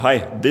Hi,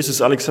 this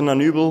is Alexander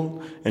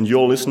Nübel, and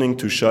you're listening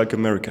to Schalke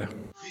America.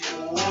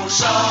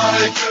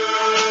 Schalke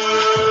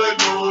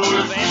 0.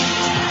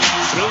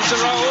 Through to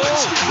Raul.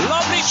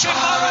 Lovely chip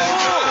by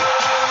Raul.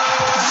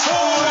 4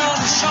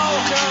 on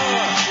Schalke.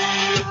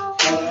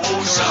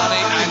 Kurani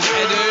and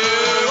Edu.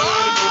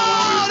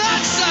 Oh,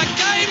 that's a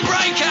game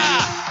breaker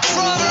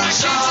from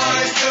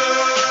Rakitic.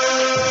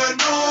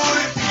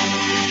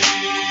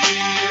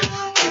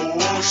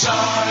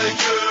 Schalke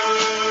 0.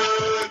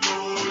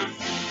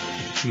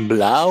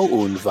 Blau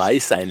und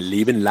weiß ein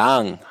Leben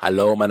lang.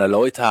 Hallo meine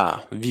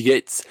Leute, wie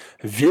geht's?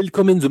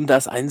 Willkommen zum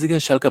das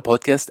einzige Schalke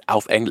Podcast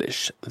auf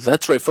Englisch.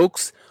 That's right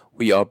folks,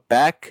 we are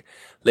back.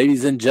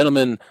 Ladies and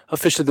gentlemen,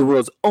 officially the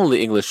world's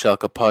only English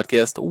Schalke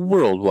podcast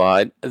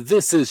worldwide.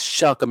 This is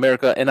Schalke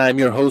America and I'm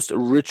your host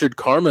Richard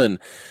Carmen.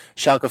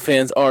 Schalke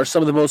fans are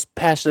some of the most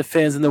passionate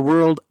fans in the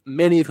world,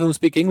 many of whom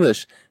speak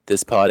English.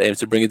 This pod aims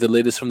to bring you the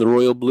latest from the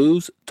Royal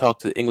Blues, talk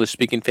to the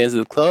English-speaking fans of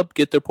the club,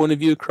 get their point of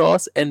view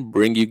across, and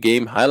bring you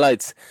game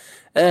highlights.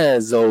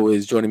 As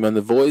always, joining me on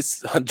the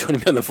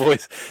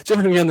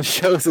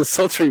show is the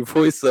sultry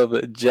voice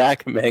of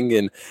Jack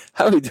Mengen.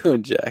 How are you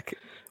doing, Jack?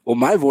 Well,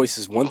 my voice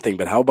is one thing,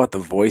 but how about the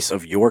voice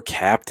of your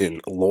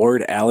captain,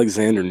 Lord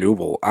Alexander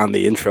Nübel, on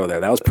the intro there?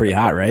 That was pretty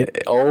hot, right?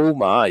 Oh,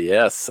 my,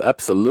 yes,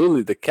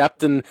 absolutely. The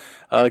captain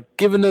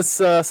giving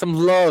us some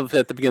love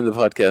at the beginning of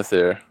the podcast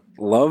there.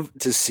 Love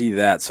to see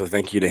that, so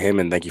thank you to him,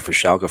 and thank you for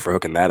Schalke for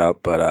hooking that up,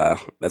 but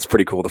that's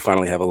pretty cool to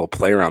finally have a little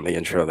player on the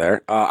intro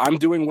there. I'm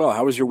doing well.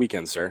 How was your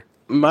weekend, sir?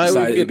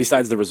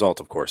 Besides the result,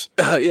 of course.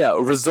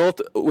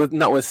 Result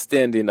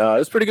notwithstanding, it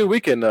was a pretty good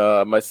weekend.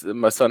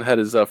 My son had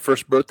his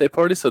first birthday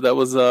party, so that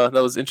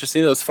was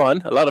interesting. It was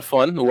fun, a lot of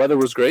fun. The weather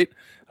was great.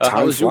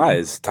 Time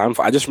flies.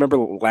 I just remember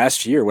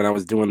last year when I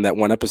was doing that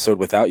one episode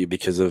without you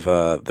because of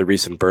the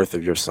recent birth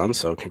of your son.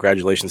 So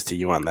congratulations to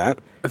you on that.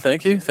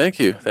 Thank you.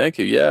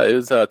 Yeah, it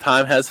was.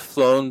 Time has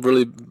flown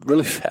really,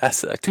 really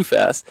fast, too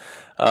fast.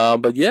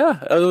 But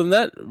yeah, other than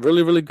that,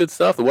 really, really good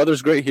stuff. The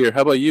weather's great here.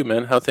 How about you,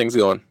 man? How things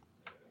going?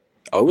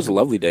 Oh, it was a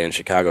lovely day in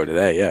Chicago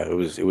today. Yeah, it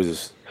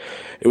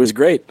was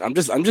great. I'm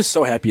just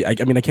so happy. I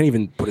mean, I can't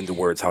even put into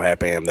words how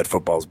happy I am that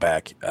football's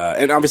back.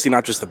 And obviously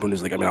not just the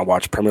Bundesliga. I mean, I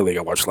watch Premier League,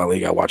 I watch La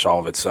Liga, I watch all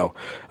of it. So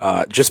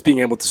just being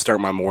able to start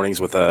my mornings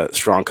with a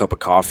strong cup of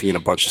coffee and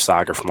a bunch of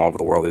soccer from all over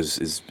the world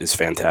is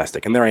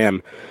fantastic. And there I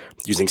am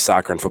using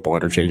soccer and football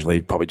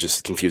interchangeably, probably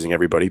just confusing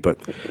everybody, but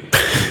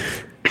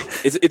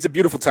it's a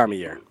beautiful time of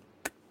year.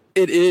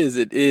 It is.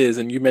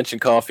 And you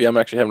mentioned coffee. I'm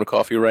actually having a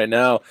coffee right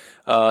now.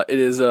 It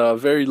is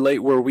very late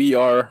where we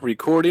are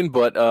recording,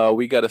 but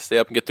we got to stay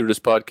up and get through this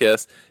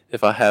podcast.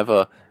 If I have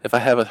a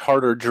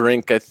harder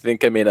drink, I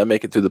think I may not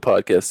make it through the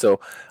podcast.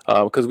 So,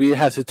 because we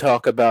have to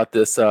talk about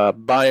this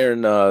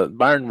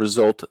Bayern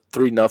result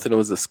 3-0. It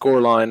was the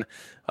scoreline.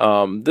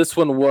 This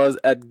one was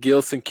at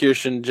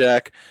Gelsenkirchen,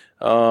 Jack.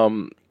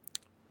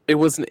 It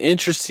was an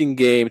interesting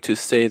game to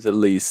say the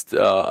least.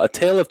 A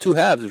tale of two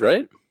halves,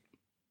 right?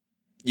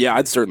 Yeah,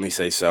 I'd certainly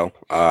say so.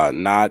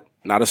 Not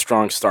a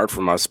strong start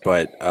from us,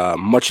 but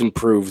much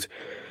improved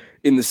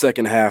in the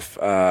second half,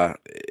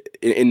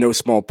 in no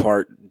small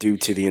part due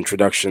to the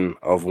introduction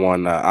of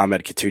one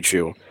Ahmed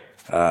Kutucu.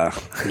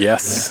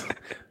 Yes.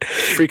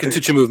 Free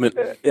Kutucu movement.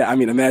 Yeah, I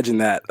mean, imagine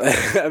that.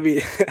 I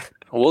mean,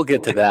 we'll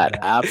get to that.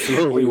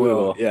 Absolutely, we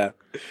will. Yeah.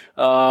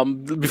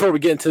 Before we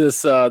get into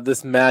this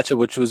matchup,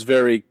 which was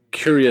very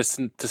curious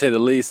to say the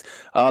least,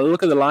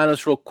 look at the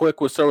lineups real quick.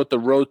 We'll start with the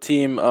road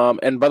team.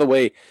 And by the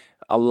way,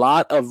 a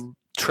lot of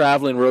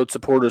traveling road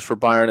supporters for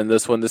Bayern in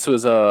this one. This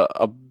was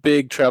a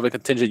big traveling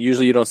contingent.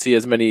 Usually you don't see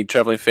as many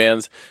traveling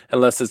fans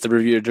unless it's the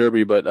Revere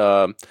Derby.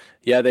 But,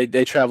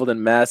 they traveled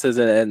in masses,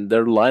 and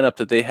their lineup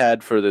that they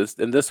had for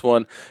this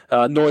one,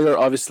 Neuer,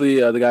 obviously,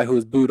 the guy who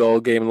was booed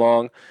all game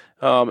long.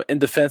 In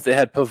defense, they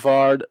had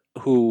Pavard,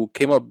 who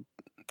came up.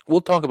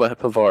 We'll talk about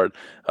Pavard.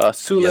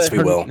 Yes, we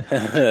will.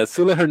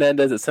 Sule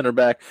Hernandez at center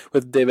back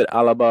with David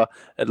Alaba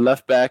at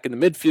left back. In the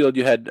midfield,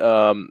 you had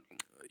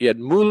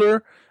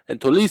Müller and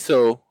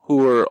Tolisso, who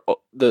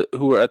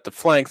were at the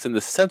flanks. In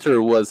the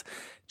center was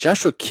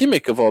Joshua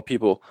Kimmich, of all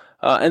people.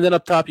 And then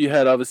up top, you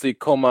had obviously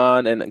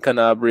Coman and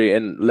Gnabry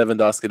and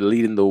Lewandowski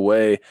leading the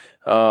way.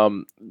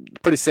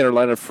 Pretty standard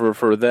lineup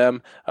for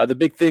them. The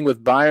big thing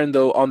with Bayern,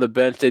 though, on the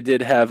bench, they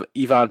did have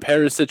Ivan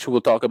Perisic, who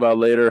we'll talk about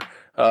later.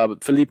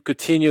 Philippe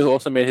Coutinho, who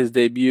also made his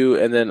debut,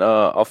 and then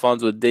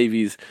Alphonso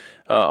Davies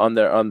on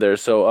there.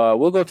 So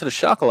we'll go to the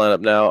Schalke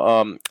lineup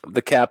now.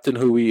 The captain,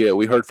 who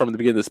we heard from at the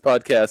beginning of this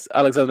podcast,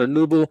 Alexander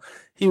Nübel.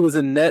 He was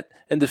in net.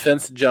 In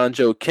defense,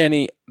 John-Joe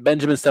Kenny,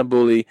 Benjamin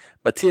Stambouli,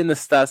 Matija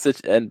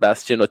Nastasic, and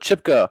Bastian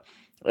Oczipka.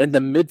 In the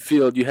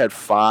midfield, you had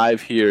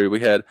five here.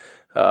 We had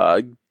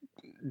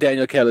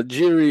Daniel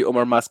Caligiuri,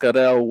 Omar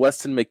Mascarell,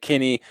 Weston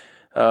McKennie,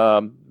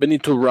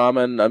 Benito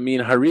Raman,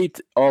 Amin Harit,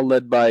 all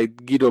led by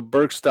Guido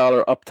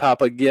Burgstaller up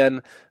top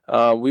again.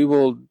 We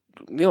will,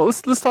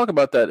 let's talk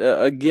about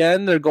that.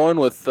 Again, they're going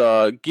with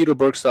Guido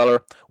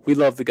Burgstaller. We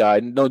love the guy,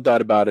 no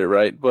doubt about it,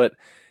 right? But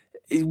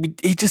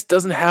he just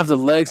doesn't have the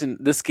legs, and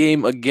this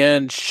game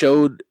again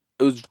showed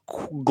was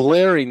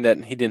glaring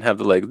that he didn't have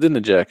the legs, didn't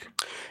it, Jack?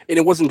 And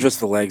it wasn't just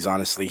the legs,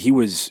 honestly. He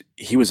was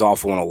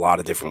awful in a lot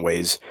of different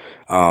ways.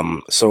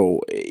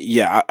 So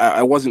yeah,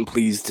 I wasn't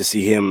pleased to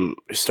see him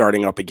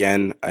starting up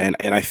again. And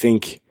I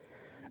think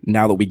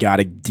now that we got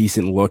a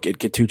decent look at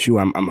Katuchu,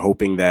 I'm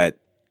hoping that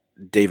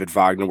David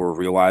Wagner will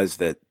realize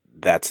that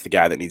that's the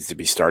guy that needs to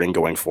be starting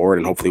going forward,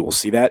 and hopefully we'll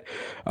see that.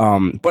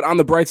 But on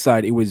the bright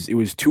side, it was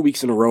 2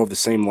 weeks in a row of the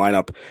same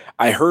lineup.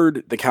 I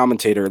heard the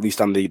commentator, at least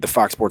on the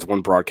Fox Sports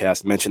 1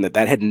 broadcast, mention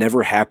that had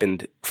never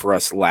happened for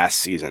us last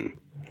season.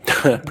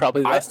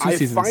 Probably the last two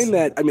seasons.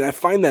 I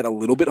find that a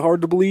little bit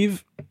hard to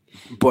believe,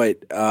 but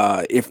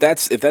if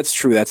that's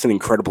true, that's an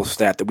incredible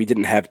stat that we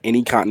didn't have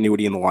any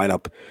continuity in the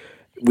lineup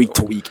week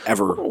to week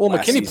ever. Well,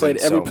 McKinney played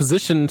every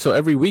position, so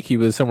every week he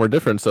was somewhere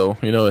different. So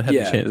it had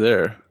to change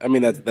there. I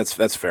mean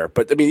that's fair,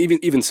 but I mean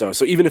even so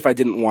even if I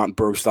didn't want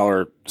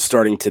Burgstaller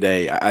starting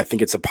today, I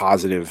think it's a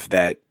positive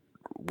that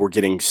we're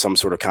getting some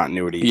sort of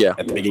continuity at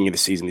the beginning of the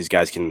season. These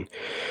guys can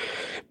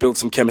build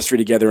some chemistry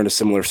together in a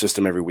similar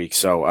system every week.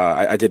 So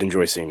I did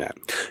enjoy seeing that.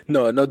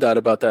 No doubt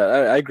about that.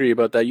 I agree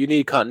about that. You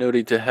need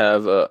continuity to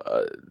have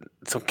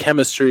some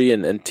chemistry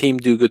and team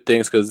do good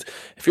things, because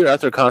if you're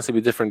out there constantly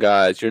with different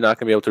guys, you're not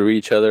going to be able to read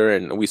each other.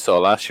 And we saw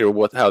last year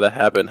how that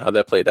happened, how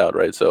that played out,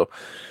 right? So,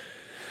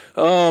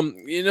 I'm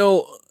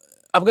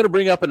going to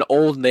bring up an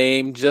old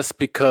name just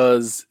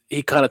because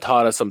he kind of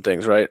taught us some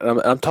things, right?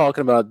 I'm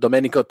talking about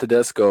Domenico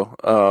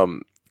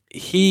Tedesco.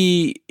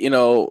 He,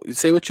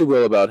 say what you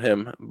will about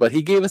him, but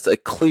he gave us a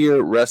clear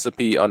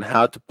recipe on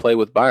how to play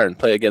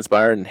against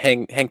Bayern, and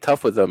hang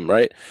tough with them,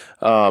 right?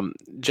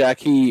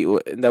 Jack,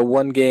 in that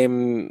one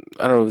game,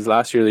 I don't know if it was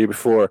last year or the year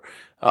before,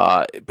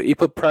 but he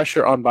put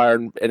pressure on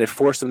Bayern, and it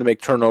forced them to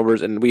make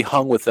turnovers, and we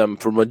hung with them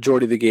for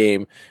majority of the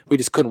game. We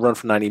just couldn't run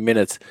for 90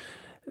 minutes.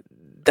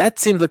 That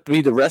seems like to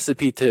be the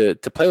recipe to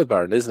play with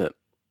Bayern, isn't it?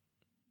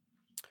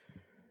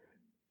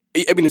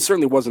 I mean, it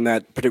certainly wasn't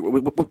that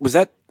particular. Was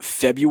that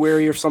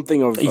February or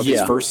something of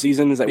his first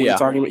season? Is that what you're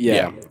talking about?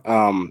 Yeah.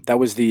 That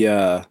was the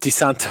Di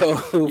Santo.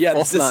 Yeah,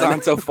 the Di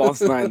Santo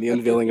false nine. The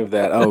unveiling of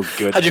that. Oh,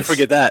 goodness! How'd you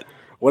forget that?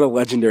 What a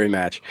legendary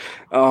match.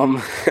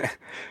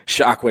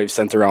 Shockwave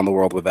sent around the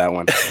world with that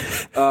one.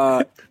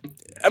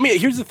 I mean,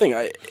 here's the thing.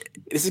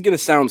 This is going to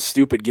sound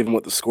stupid given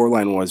what the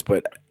scoreline was,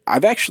 but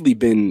I've actually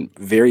been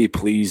very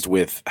pleased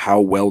with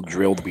how well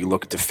drilled we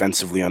look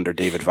defensively under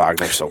David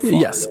Wagner so far.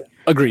 Yes,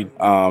 agreed.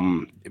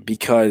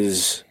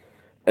 Because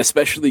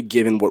especially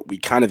given what we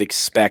kind of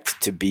expect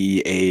to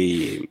be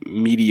a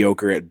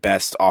mediocre at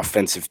best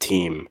offensive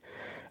team,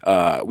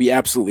 we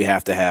absolutely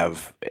have to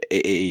have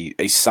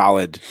a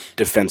solid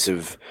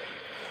defensive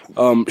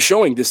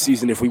showing this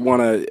season if we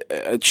want to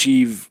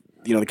achieve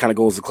the kind of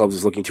goals the club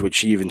is looking to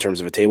achieve in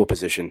terms of a table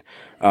position.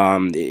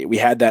 We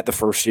had that the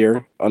first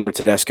year under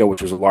Tedesco,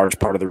 which was a large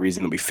part of the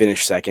reason that we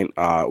finished second.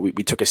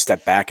 We took a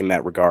step back in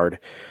that regard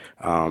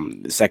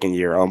the second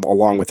year,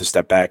 along with a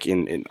step back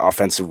in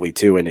offensively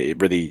too, and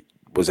it really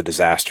was a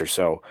disaster.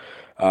 So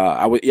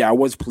I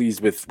was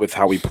pleased with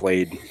how we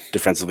played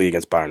defensively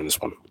against Bayern in this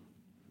one.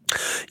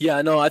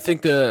 Yeah, no, I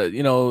think the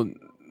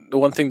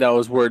one thing that I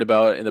was worried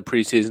about in the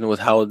preseason was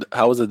how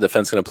was the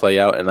defense going to play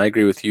out, and I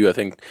agree with you. I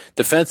think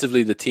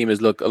defensively the team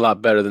has looked a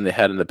lot better than they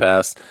had in the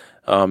past.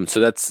 So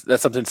that's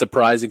something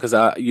surprising, because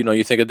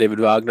you think of David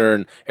Wagner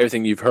and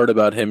everything you've heard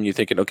about him, you're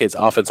thinking, okay, it's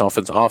offense,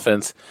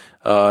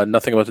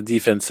 nothing about the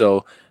defense.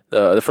 So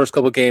the first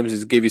couple of games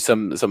just gave you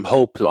some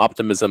hope, some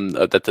optimism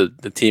that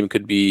the team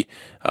could be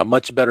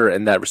much better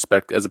in that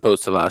respect as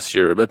opposed to last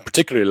year, but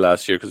particularly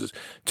last year, because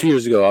 2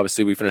 years ago,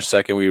 obviously we finished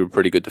second, we were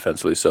pretty good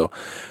defensively. So.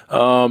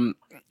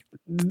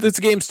 This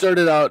game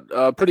started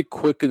out pretty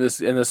quick in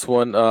this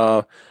one.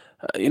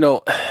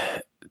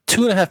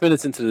 2.5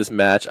 minutes into this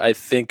match, I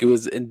think it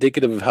was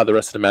indicative of how the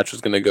rest of the match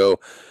was going to go.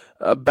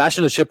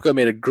 Bastian Oshipka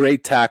made a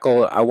great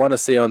tackle, I want to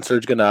say, on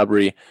Serge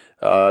Gnabry.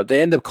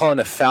 They ended up calling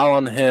a foul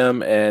on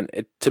him, and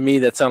to me,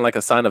 that sounded like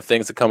a sign of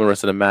things to come in the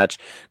rest of the match,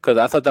 because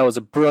I thought that was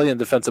a brilliant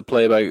defensive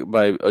play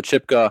by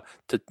Oshipka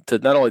to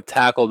not only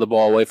tackle the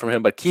ball away from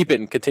him, but keep it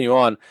and continue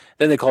on.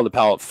 Then they called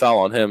a foul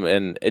on him,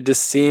 and it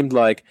just seemed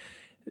like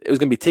it was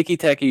going to be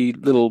ticky-tacky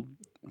little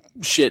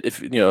shit, if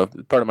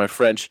part of my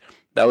French,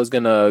 that was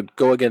going to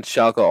go against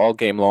Schalke all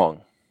game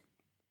long.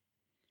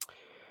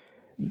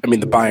 I mean,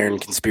 the Bayern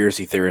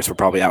conspiracy theorists were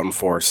probably out in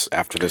force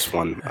after this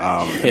one.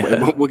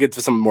 We'll get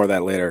to some more of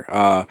that later.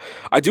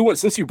 I do want,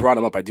 since you brought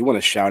him up, I do want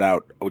to shout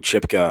out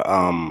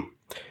Oshipka.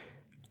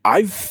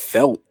 I've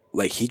felt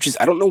like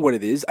I don't know what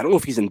it is. I don't know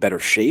if he's in better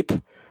shape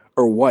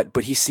or what,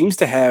 but he seems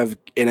to have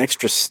an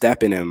extra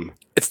step in him.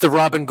 It's the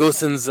Robin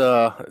Gosens.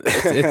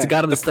 It's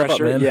got him to step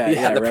pressure. Up, man.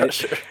 Yeah, the right.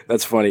 Pressure.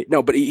 That's funny.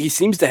 No, but he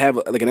seems to have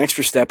like an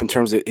extra step in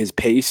terms of his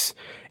pace,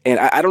 and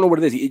I don't know what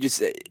it is. He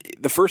just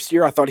the first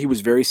year I thought he was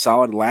very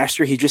solid. Last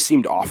year he just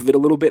seemed off of it a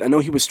little bit. I know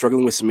he was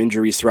struggling with some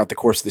injuries throughout the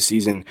course of the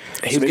season.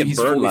 He was getting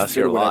burned last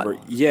year a lot.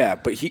 Yeah,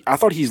 but I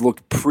thought he's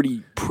looked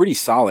pretty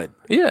solid.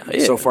 Yeah.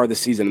 So far this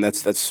season, and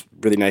that's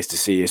really nice to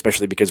see,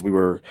 especially because we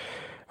were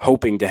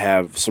hoping to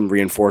have some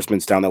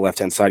reinforcements down the left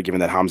hand side, given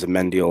that Hamza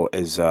Mendyl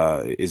is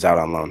out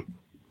on loan.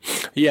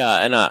 Yeah,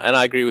 and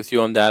I agree with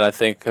you on that. I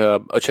think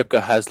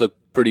Ochipka has looked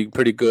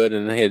pretty good,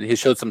 and he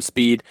showed some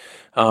speed,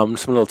 some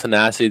little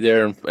tenacity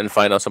there, and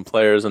find out some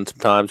players. And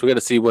sometimes we got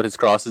to see what his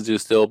crosses do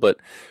still, but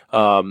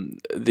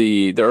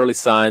the early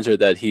signs are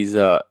that he's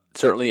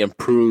certainly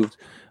improved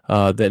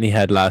than he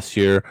had last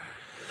year.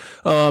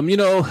 A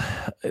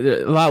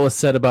lot was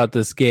said about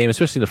this game,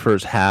 especially the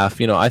first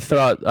half. I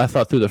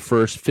thought through the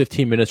first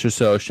 15 minutes or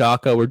so,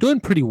 Schalke were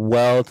doing pretty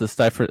well to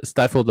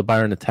stifle the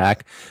Bayern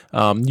attack.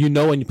 When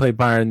you play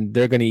Bayern,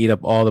 they're going to eat up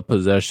all the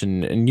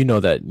possession, and you know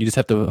that. You just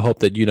have to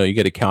hope that you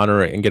get a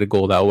counter and get a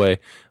goal that way.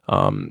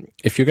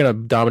 If you're going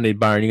to dominate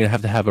Bayern, you're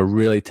going to have a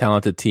really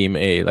talented team,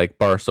 like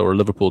Barca or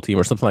Liverpool team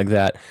or something like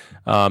that,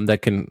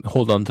 that can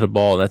hold on to the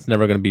ball. That's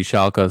never going to be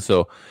Schalke.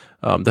 So.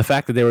 The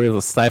fact that they were able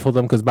to stifle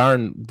them, because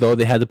Bayern, though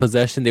they had the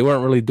possession, they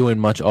weren't really doing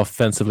much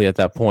offensively at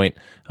that point.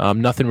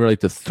 Nothing really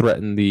to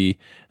threaten the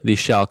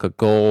Schalke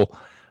goal.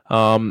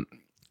 And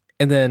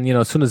then,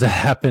 as soon as that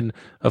happened,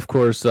 of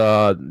course,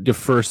 your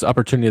first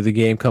opportunity of the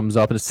game comes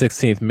up in the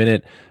 16th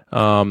minute.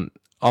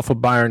 Off a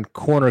Bayern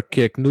corner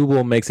kick,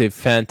 Nubel makes a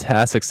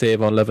fantastic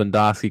save on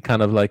Lewandowski,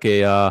 kind of like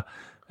a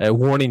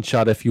warning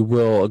shot, if you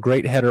will. A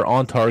great header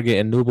on target,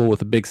 and Nubel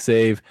with a big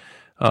save.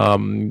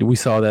 We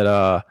saw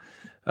that...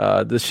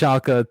 the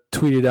Schalke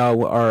tweeted out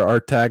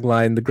our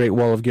tagline, the Great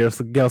Wall of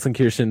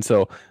Gelsenkirchen.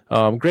 So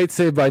great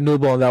save by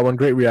Nubel on that one.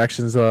 Great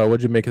reactions.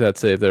 What'd you make of that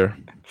save there?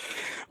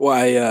 Well,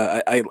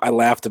 I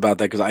laughed about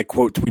that because I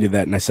quote tweeted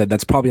that and I said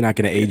that's probably not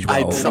going to age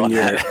well. I saw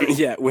that.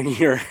 Yeah, when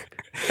you're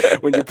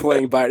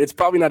playing Bayern, it's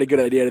probably not a good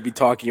idea to be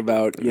talking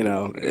about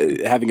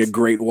having a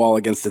great wall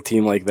against a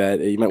team like that.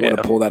 You might want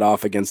to pull that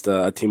off against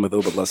a team with a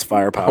little bit less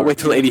firepower. I'll wait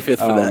till 85th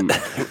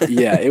for that.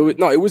 Yeah, it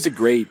was a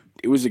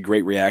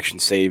great reaction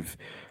save.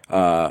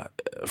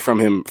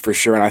 From him for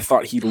sure, and I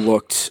thought he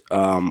looked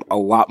a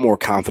lot more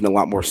confident, a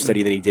lot more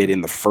steady than he did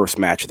in the first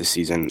match of the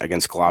season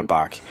against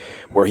Gladbach,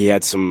 where he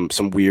had some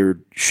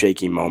weird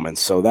shaky moments.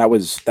 So that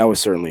was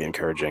certainly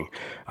encouraging.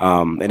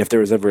 And if there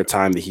was ever a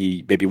time that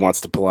he maybe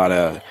wants to pull out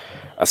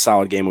a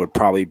solid game, it would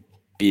probably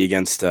be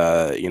against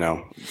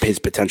his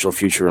potential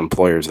future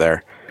employers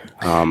there.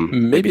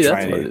 Maybe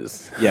that's what it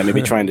is. Yeah,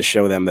 maybe trying to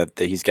show them that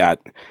he's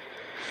got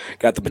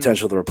the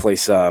potential to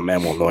replace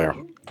Manuel Neuer.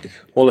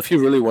 Well, if you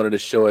really wanted to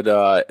show it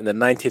in the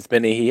 19th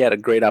minute, he had a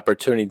great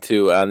opportunity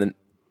to. And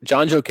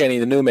John Joe Kenny,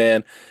 the new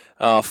man,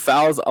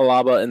 fouls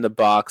Alaba in the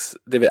box.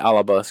 David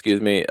Alaba, excuse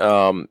me.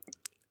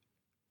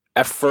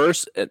 At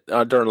first,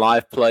 during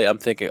live play, I'm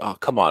thinking, "Oh,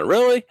 come on,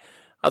 really?"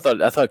 I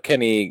thought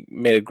Kenny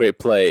made a great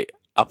play.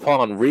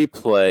 Upon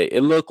replay,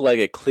 it looked like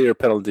a clear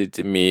penalty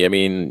to me. I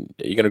mean,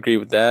 you gonna agree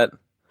with that?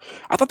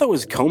 I thought that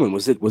was Coman.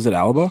 Was it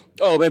Alaba?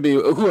 Oh, maybe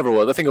whoever it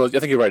was. I think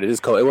you're right. It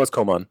was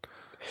Coman.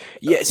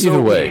 Yeah. So,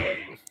 either way.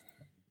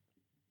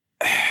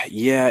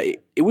 Yeah,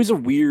 it was a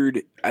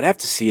weird. I'd have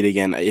to see it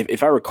again.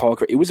 If I recall,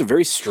 it was a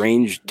very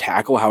strange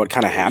tackle. How it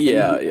kind of happened.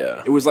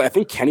 Yeah. It was like I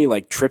think Kenny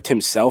tripped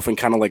himself and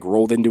kind of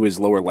rolled into his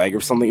lower leg or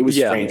something. It was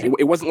strange.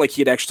 It wasn't like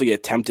he had actually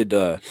attempted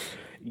to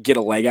get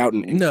a leg out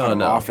and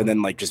cut off and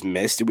then just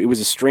missed. It was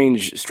a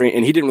strange,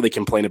 and he didn't really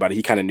complain about it.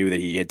 He kind of knew that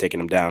he had taken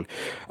him down.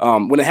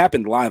 When it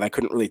happened live, I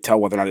couldn't really tell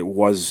whether or not it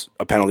was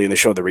a penalty, and they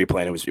showed the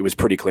replay, and it was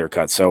pretty clear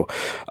cut. So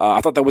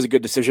I thought that was a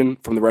good decision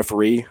from the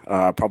referee.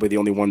 Probably the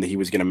only one that he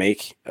was going to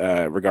make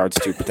regards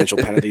to potential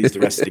penalties the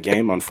rest of the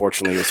game.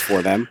 Unfortunately, it was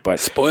for them. But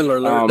spoiler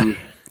alert.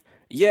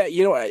 Yeah,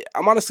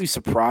 I'm honestly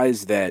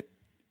surprised that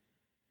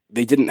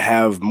they didn't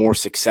have more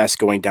success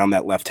going down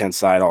that left-hand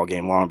side all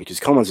game long, because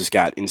Coman's just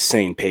got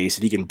insane pace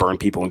and he can burn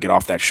people and get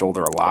off that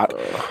shoulder a lot.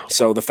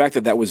 So the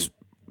fact that was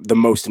the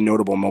most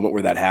notable moment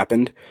where that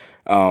happened,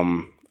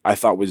 I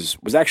thought was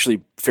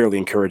actually fairly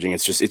encouraging.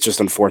 It's just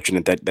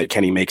unfortunate that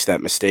Kenny makes that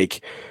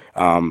mistake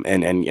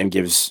and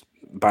gives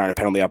Bayern a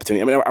penalty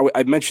opportunity. I mean,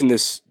 I mentioned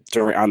this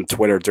on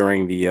Twitter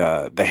during the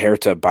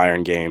Hertha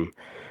Bayern game.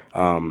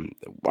 On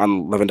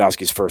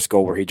Lewandowski's first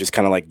goal, where he just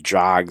kind of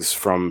jogs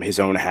from his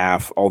own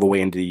half all the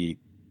way into the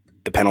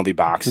penalty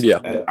box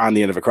on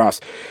the end of a cross.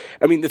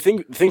 I mean, the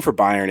thing for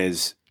Bayern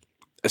is,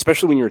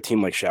 especially when you're a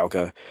team like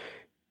Schalke,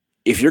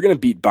 if you're going to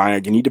beat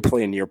Bayern, you need to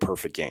play a near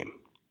perfect game,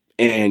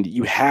 and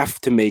you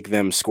have to make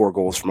them score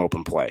goals from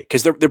open play,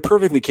 because they're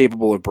perfectly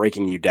capable of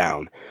breaking you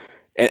down,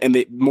 and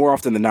they, more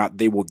often than not,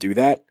 they will do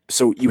that.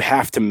 So you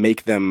have to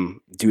make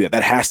them do that.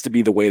 That has to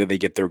be the way that they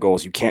get their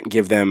goals. You can't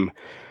give them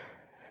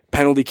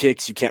penalty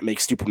kicks. You can't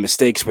make stupid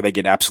mistakes where they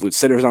get absolute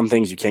sitters on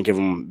things. You can't give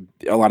them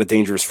a lot of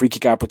dangerous free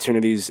kick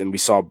opportunities. And we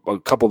saw a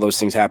couple of those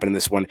things happen in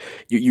this one.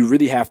 You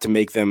really have to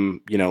make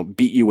them,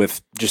 beat you with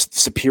just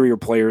superior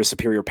players,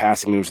 superior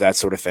passing moves, that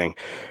sort of thing.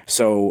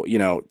 So,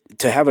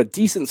 to have a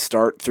decent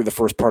start through the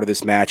first part of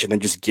this match and then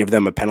just give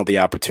them a penalty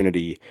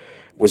opportunity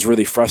was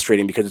really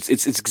frustrating, because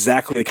it's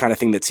exactly the kind of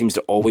thing that seems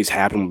to always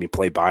happen when we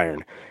play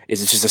Bayern.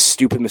 It's just a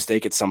stupid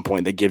mistake at some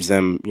point that gives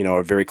them,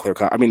 a very clear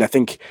cut. I mean, I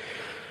think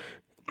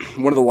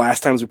one of the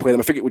last times we played them,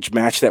 I forget which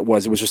match that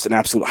was. It was just an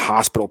absolute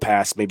hospital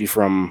pass, maybe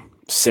from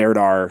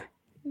Serdar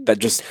that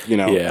just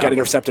got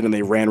intercepted and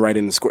they ran right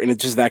in the score, and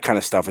it's just that kind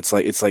of stuff. It's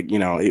like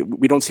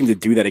we don't seem to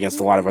do that against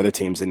a lot of other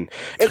teams, and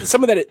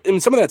some of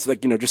that's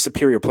like just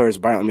superior players.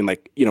 I mean,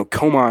 like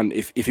Coman,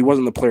 if he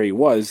wasn't the player he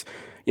was,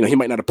 he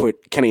might not have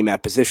put Kenny in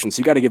that position. So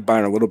you got to give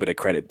Bayern a little bit of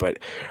credit, but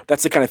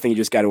that's the kind of thing you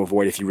just got to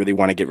avoid if you really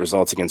want to get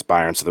results against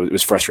Bayern. So it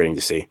was frustrating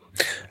to see.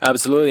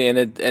 Absolutely,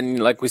 and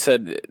like we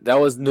said, that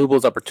was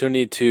Nubel's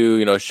opportunity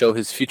to show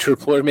his future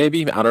employer,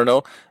 maybe, I don't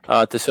know,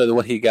 to show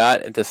what he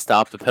got and to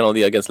stop the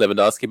penalty against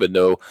Lewandowski. But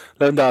no,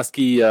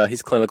 Lewandowski,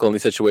 he's clinical in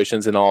these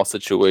situations. In all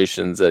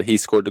situations, he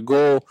scored the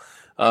goal.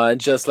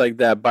 And just like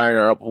that, Bayern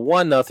are up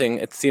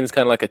 1-0. It seems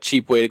kind of like a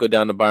cheap way to go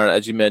down to Bayern.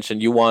 As you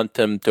mentioned, you want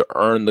them to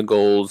earn the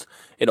goals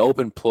in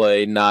open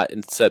play, not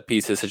in set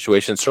pieces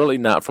situations, certainly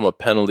not from a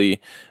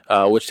penalty,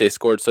 which they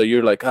scored. So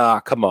you're like,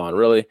 come on,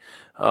 really?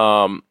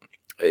 But,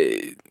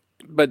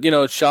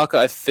 Schalke,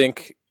 I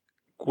think,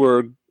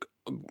 were,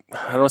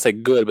 I don't want to say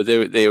good, but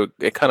they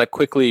kind of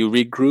quickly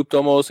regrouped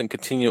almost and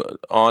continued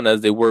on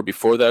as they were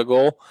before that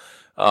goal.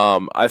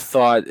 I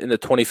thought in the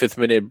 25th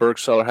minute,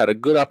 Burgstaller had a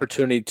good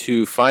opportunity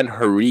to find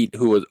Harit,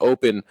 who was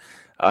open.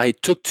 He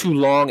took too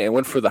long and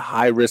went for the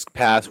high-risk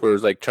pass where it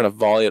was like trying to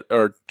volley it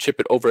or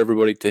chip it over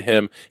everybody to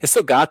him. It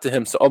still got to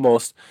him, so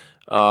almost.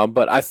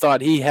 But I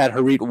thought he had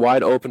Harit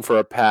wide open for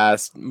a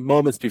pass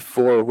moments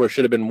before where it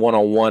should have been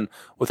one-on-one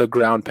with a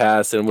ground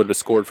pass and would have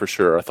scored for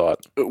sure, I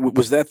thought.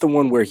 Was that the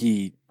one where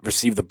he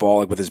received the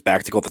ball with his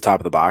back to go at the top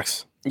of the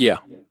box? Yeah.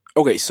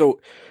 Okay, so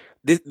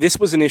this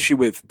was an issue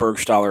with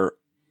Burgstaller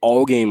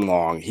all game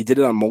long. He did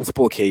it on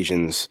multiple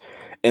occasions.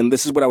 And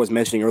this is what I was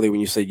mentioning earlier when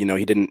you said,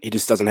 he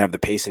just doesn't have the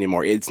pace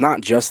anymore. It's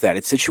not just that.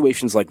 It's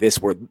situations like this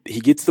where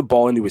he gets the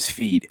ball into his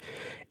feet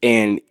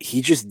and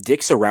he just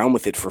dicks around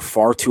with it for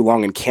far too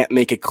long and can't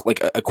make it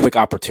like a quick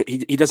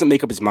opportunity. He doesn't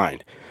make up his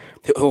mind.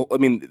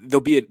 There'll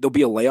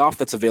be a layoff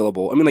that's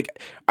available. I mean,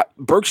 like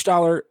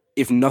Burgstaller,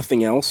 if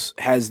nothing else,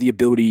 has the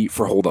ability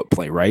for hold-up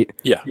play, right?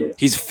 Yeah.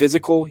 He's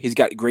physical. He's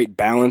got great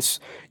balance.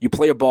 You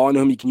play a ball into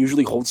him, you can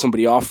usually hold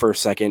somebody off for a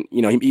second.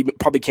 He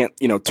probably can't,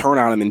 turn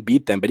on him and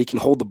beat them, but he can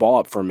hold the ball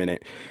up for a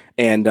minute.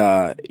 And,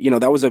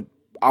 that was an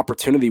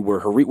opportunity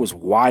where Harit was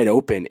wide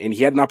open, and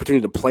he had an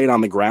opportunity to play it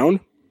on the ground,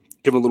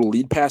 give him a little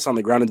lead pass on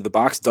the ground into the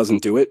box,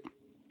 doesn't do it.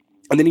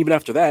 And then even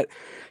after that,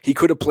 he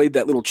could have played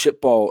that little chip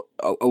ball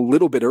a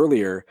little bit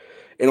earlier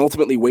and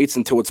ultimately waits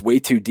until it's way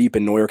too deep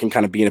and Neuer can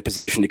kind of be in a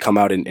position to come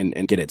out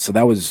and get it. So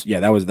that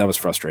was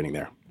frustrating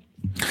there.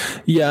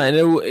 Yeah,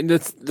 and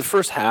the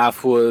first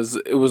half was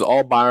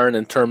all Bayern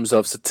in terms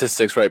of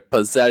statistics, right?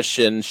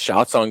 Possession,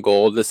 shots on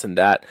goal, this and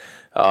that.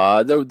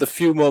 The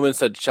few moments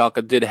that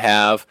Schalke did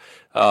have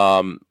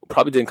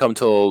probably didn't come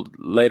until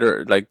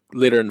later in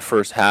the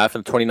first half.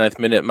 In the 29th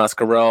minute,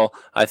 Mascarell,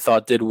 I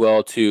thought, did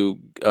well to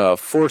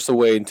force a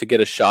way to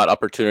get a shot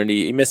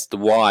opportunity. He missed the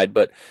wide,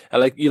 but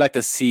you like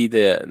to see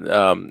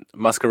the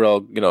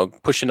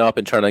Mascarell, pushing up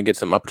and trying to get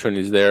some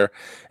opportunities there.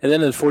 And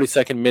then in the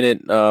 42nd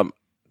minute,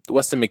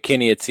 Weston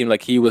McKennie, it seemed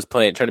like he was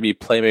trying to be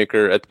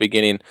playmaker at the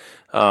beginning.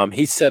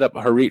 He set up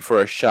Harit for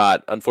a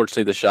shot.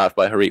 Unfortunately, the shot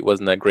by Harit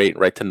wasn't that great,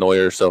 right to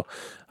Neuer. So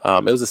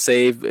it was a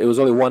save. It was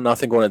only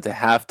 1-0 going into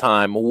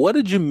halftime. What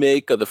did you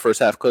make of the first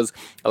half? Because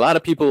a lot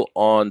of people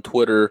on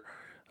Twitter,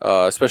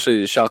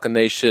 especially the Schalke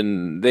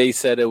Nation, they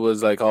said it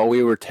was like, oh,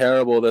 we were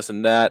terrible, this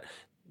and that.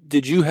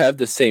 Did you have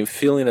the same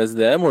feeling as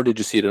them, or did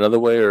you see it another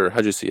way, or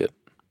how'd you see it?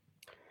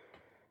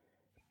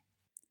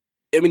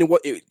 I mean,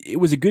 it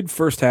was a good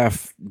first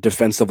half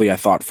defensively, I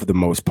thought, for the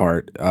most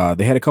part.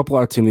 They had a couple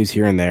opportunities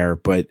here and there,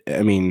 but,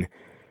 I mean,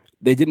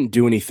 they didn't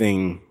do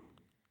anything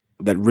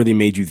that really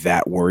made you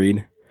that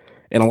worried.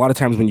 And a lot of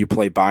times when you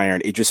play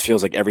Bayern, it just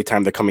feels like every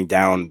time they're coming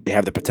down, they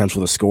have the potential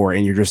to score,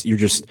 and you're just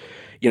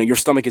your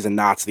stomach is in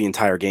knots the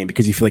entire game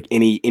because you feel like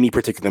any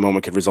particular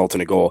moment could result in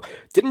a goal.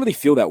 Didn't really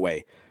feel that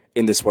way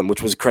in this one,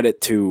 which was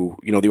credit to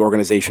the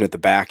organization at the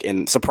back.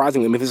 And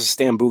surprisingly, I mean, this is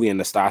Stambouli and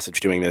Nastasic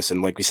doing this,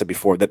 and like we said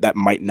before, that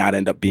might not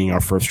end up being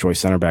our first choice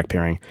center back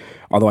pairing.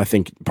 Although I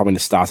think probably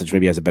Nastasic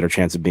maybe has a better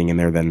chance of being in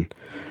there than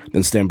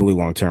Stambouli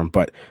long term.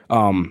 But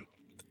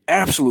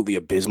absolutely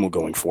abysmal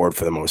going forward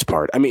for the most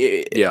part. I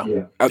mean,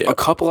 a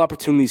couple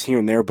opportunities here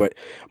and there, but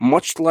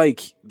much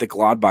like the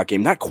Gladbach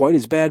game, not quite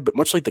as bad, but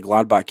much like the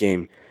Gladbach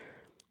game,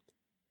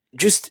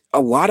 just a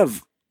lot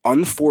of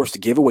unforced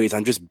giveaways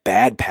on just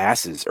bad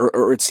passes,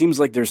 or it seems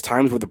like there's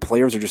times where the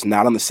players are just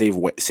not on the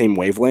same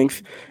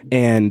wavelength,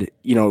 and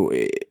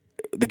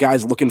the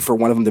guy's looking for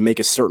one of them to make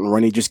a certain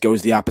run, he just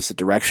goes the opposite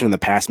direction, and the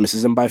pass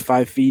misses him by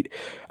 5 feet.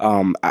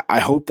 I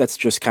hope that's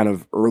just kind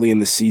of early in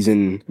the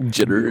season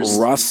jitters,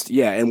 rust,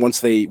 and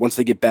once they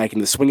get back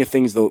into the swing of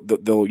things,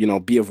 they'll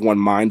be of one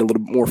mind a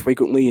little bit more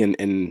frequently,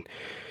 and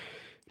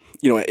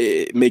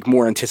make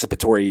more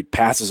anticipatory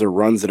passes or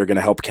runs that are going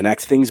to help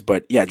connect things.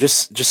 But yeah,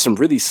 just some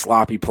really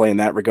sloppy play in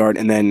that regard.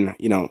 And then,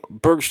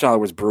 Burgstaller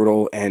was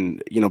brutal,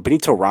 and,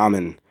 Benito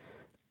Raman,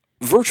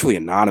 virtually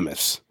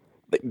anonymous,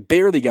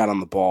 barely got on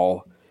the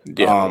ball,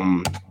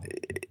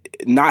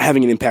 not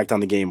having an impact on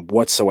the game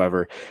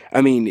whatsoever.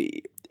 I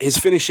mean, his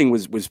finishing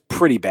was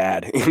pretty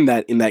bad in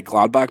that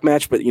Gladbach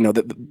match. But,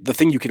 the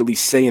thing you could at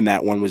least say in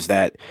that one was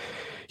that,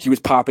 he was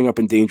popping up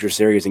in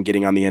dangerous areas and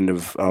getting on the end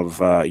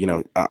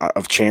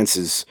of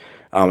chances.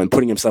 And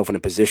putting himself in a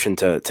position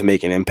to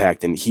make an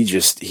impact, and he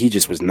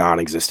just was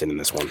non-existent in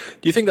this one.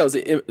 Do you think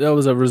that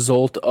was a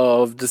result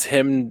of just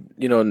him,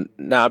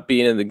 not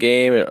being in the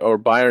game, or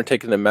Bayern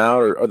taking him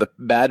out, or the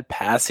bad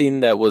passing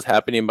that was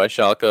happening by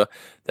Schalke,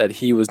 that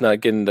he was not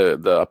getting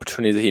the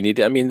opportunities that he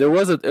needed? I mean, there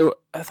was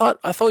I thought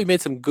he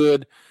made some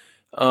good,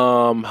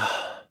 I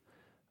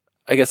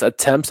guess,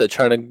 attempts at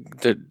trying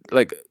to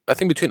like, I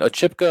think between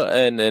Ochipka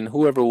and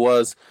whoever it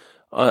was.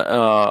 In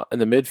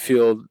the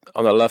midfield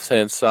on the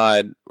left-hand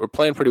side, we're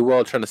playing pretty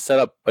well, trying to set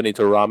up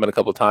Benito Rahman a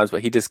couple of times,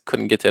 but he just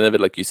couldn't get to the end of it,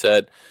 like you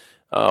said.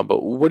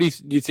 But what do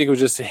you think it was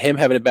just him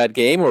having a bad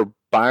game, or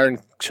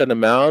Bayern shutting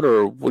him out,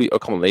 or a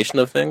combination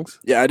of things?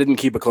 Yeah, I didn't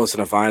keep a close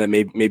enough eye on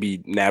it. Maybe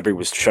Gnabry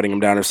was shutting him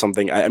down or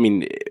something. I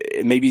mean,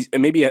 maybe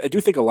I do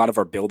think a lot of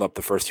our build-up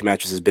the first two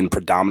matches has been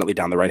predominantly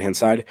down the right-hand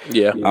side.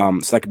 Yeah.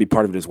 So that could be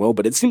part of it as well.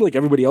 But it seemed like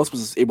everybody else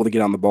was able to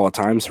get on the ball at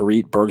times.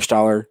 Harit,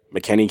 Bergstaller,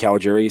 McKennie,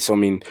 Caligiuri. So, I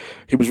mean,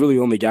 he was really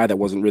the only guy that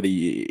wasn't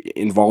really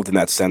involved in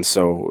that sense.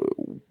 So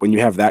when you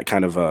have that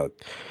kind of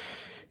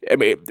I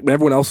mean, when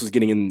everyone else was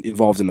getting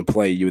involved in the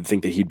play, you would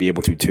think that he'd be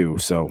able to too.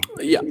 So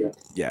yeah.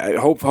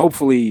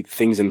 Hopefully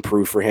things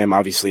improve for him.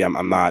 Obviously,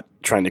 I'm not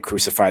trying to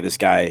crucify this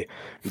guy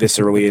this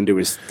early into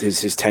his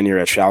tenure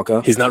at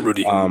Schalke. He's not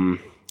Rudy.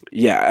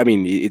 Yeah, I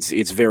mean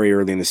it's very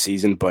early in the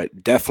season,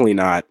 but definitely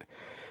not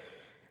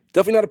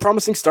a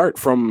promising start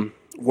from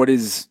what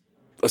is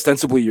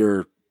ostensibly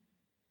your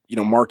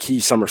marquee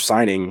summer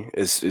signing,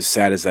 as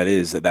sad as that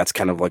is. That's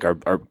kind of like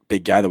our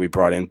big guy that we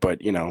brought in,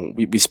 but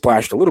we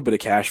splashed a little bit of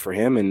cash for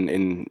him,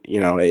 and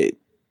it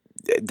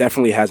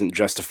definitely hasn't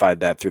justified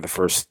that through the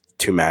first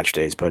two match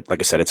days. But like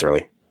I said, it's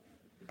early.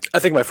 I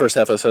think my first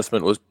half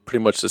assessment was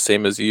pretty much the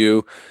same as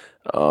you.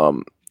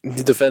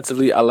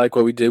 Defensively, I like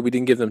what we did. We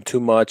didn't give them too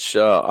much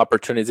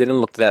opportunities. They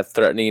didn't look that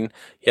threatening.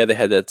 Yeah, they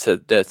had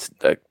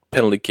that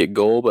penalty kick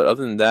goal, but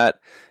other than that,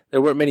 there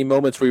weren't many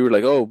moments where you were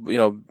like, oh,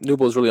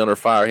 Nubel's really under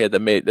fire. He had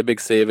the big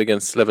save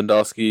against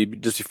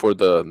Lewandowski just before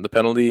the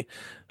penalty.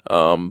 But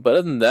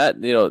other than that,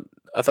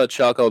 I thought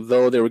Schalke,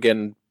 although they were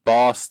getting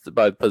bossed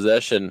by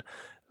possession,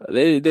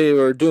 they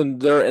were doing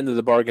their end of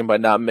the bargain by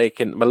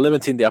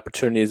limiting the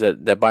opportunities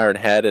that Bayern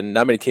had, and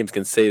not many teams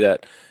can say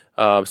that.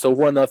 So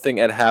 1-0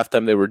 at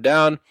halftime, they were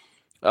down.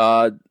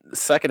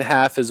 Second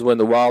half is when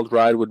the wild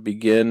ride would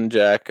begin,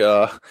 Jack.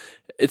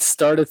 It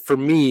started, for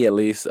me at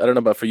least, I don't know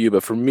about for you,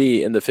 but for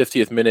me, in the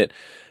 50th minute,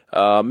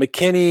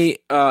 McKennie,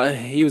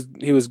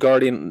 he was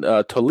guarding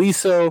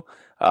Tolisso.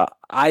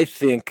 I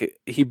think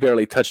he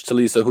barely touched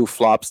Tolisso, who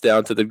flops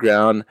down to the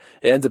ground.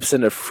 It ends up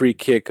sending a free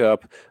kick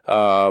up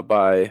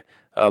by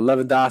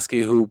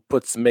Lewandowski, who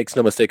makes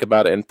no mistake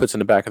about it and puts in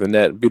the back of the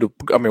net. Beautiful,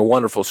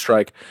 wonderful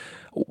strike.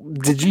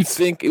 Did you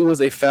think it was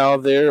a foul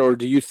there, or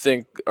do you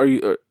think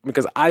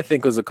because I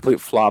think it was a complete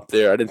flop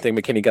there. I didn't think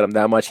McKennie got him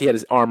that much. He had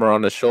his arm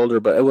around his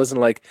shoulder, but it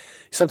wasn't like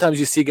sometimes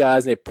you see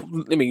guys and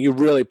you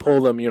really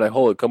pull them and you're like,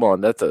 hold it, come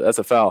on, that's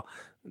a foul.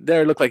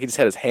 There it looked like he just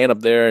had his hand up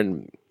there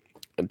and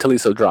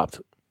Tolisso dropped.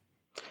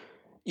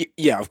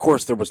 Yeah, of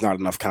course there was not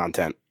enough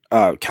content.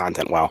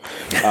 Wow.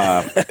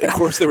 Of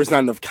course there was not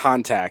enough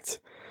contact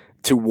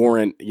to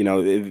warrant,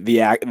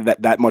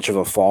 that much of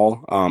a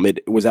fall.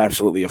 It was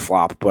absolutely a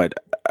flop. But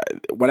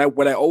what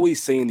I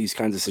always say in these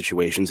kinds of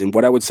situations, and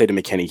what I would say to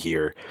McKennie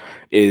here,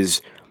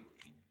 is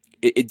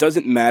it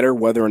doesn't matter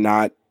whether or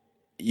not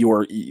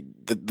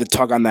the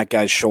tug on that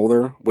guy's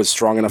shoulder was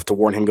strong enough to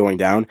warrant him going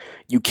down.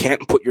 You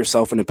can't put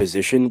yourself in a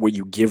position where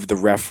you give the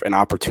ref an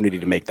opportunity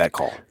to make that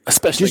call,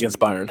 especially against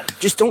Bayern.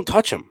 Just don't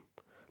touch him,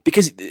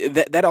 because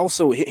that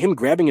also, him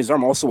grabbing his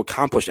arm also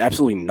accomplished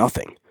absolutely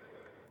nothing.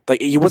 Like,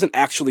 he wasn't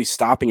actually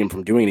stopping him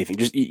from doing anything.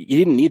 Just he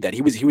didn't need that.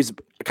 He was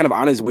kind of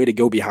on his way to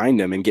go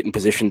behind him and get in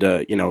position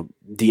to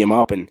D him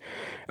up. And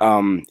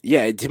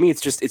to me,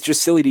 it's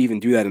just silly to even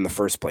do that in the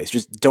first place.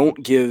 Just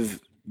don't give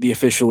the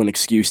official an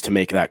excuse to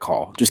make that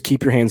call. Just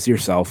keep your hands to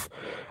yourself.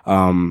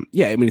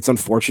 It's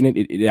unfortunate.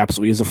 It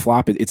absolutely is a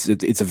flop. It's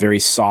a very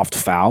soft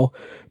foul,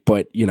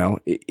 but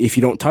if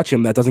you don't touch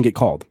him, that doesn't get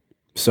called.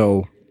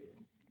 So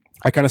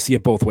I kind of see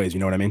it both ways, you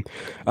know what I mean?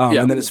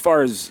 And then as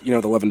far as, the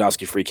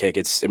Lewandowski free kick,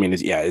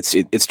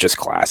 it's just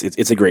class.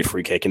 It's a great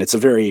free kick, and it's a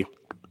very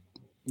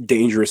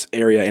dangerous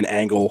area and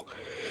angle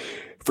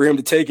for him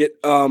to take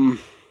it.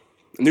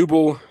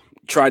 Nubel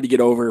tried to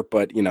get over,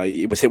 but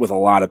it was hit with a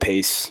lot of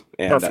pace.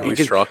 And, perfectly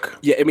struck.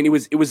 Yeah,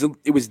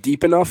 it was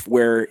deep enough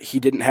where he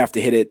didn't have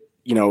to hit it,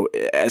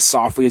 as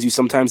softly as you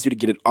sometimes do to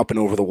get it up and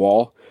over the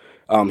wall.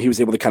 He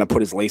was able to kind of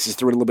put his laces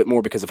through it a little bit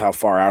more because of how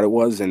far out it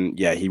was, and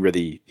he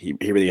really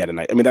had a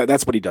night. I mean,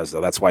 that's what he does,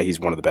 though. That's why he's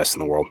one of the best in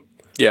the world.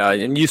 Yeah,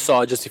 and you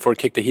saw just before he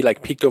kicked it, he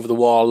peeked over the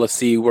wall. Let's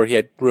see where he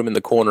had room in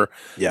the corner.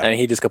 Yeah, and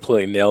he just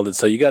completely nailed it.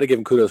 So you got to give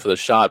him kudos for the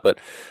shot. But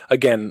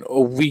again,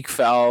 a weak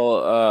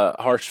foul,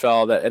 harsh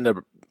foul that ended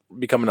up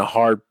becoming a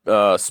hard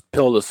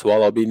pill to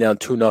swallow, being down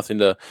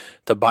 2-0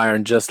 to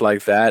Bayern just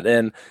like that.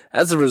 And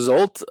as a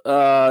result,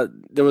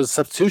 there was a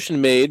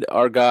substitution made.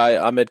 Our guy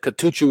Ahmed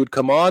Katucu would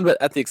come on, but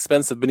at the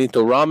expense of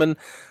Benito Raman.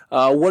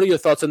 What are your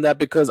thoughts on that?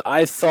 Because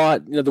I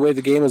thought, the way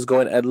the game was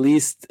going, at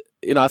least,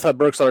 I thought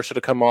Bergstaller should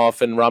have come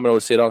off and Raman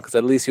would sit on, because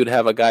at least you would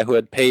have a guy who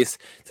had pace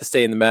to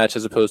stay in the match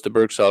as opposed to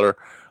Bergstaller.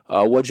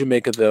 What'd you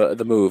make of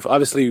the move?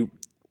 Obviously,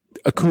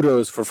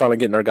 kudos for finally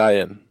getting our guy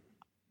in.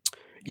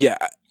 Yeah,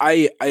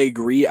 I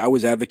agree. I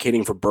was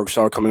advocating for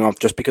Bergstaller coming off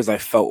just because I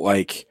felt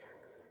like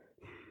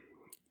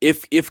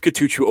if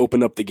Katucu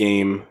opened up the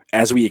game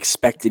as we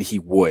expected he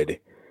would,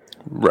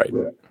 right,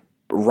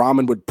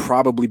 Raman would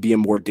probably be a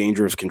more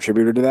dangerous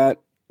contributor to that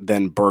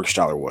than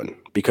Bergstaller would,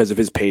 because of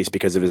his pace,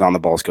 because of his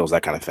on-the-ball skills,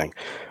 that kind of thing.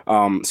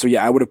 So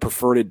yeah, I would have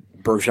preferred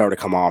Bergstaller to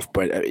come off,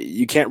 but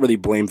you can't really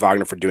blame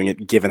Wagner for doing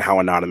it, given how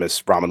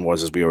anonymous Raman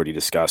was, as we already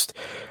discussed.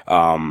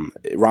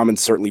 Raman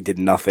certainly did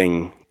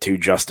nothing to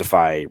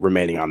justify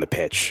remaining on the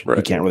pitch. Right.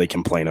 You can't really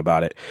complain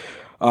about it.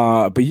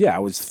 But yeah, I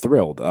was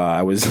thrilled.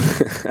 I was,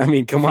 I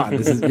mean, come on,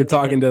 you're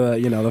talking to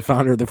the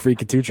founder of the Free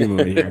Katucu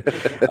movie here.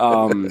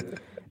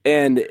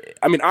 And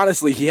I mean,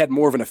 honestly, he had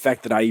more of an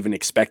effect than I even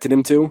expected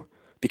him to,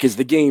 because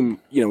the game,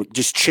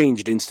 just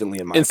changed instantly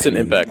in my instant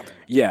opinion. Impact.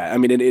 Yeah, I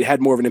mean, it had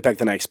more of an impact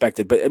than I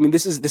expected. But I mean,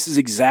 this is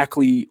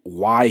exactly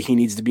why he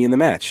needs to be in the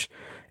match,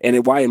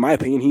 and why, in my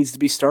opinion, he needs to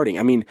be starting.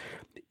 I mean,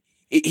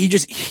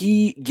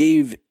 he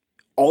gave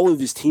all of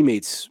his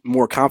teammates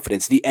more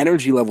confidence. The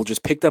energy level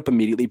just picked up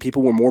immediately.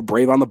 People were more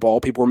brave on the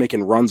ball. People were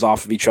making runs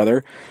off of each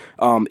other.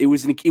 It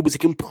was a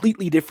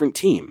completely different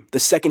team the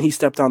second he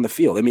stepped on the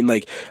field. I mean,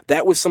 like,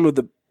 that was some of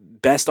the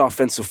best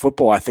offensive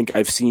football I think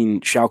I've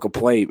seen Schalke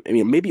play. I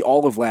mean, maybe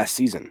all of last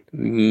season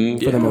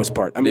for the most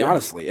part. I mean,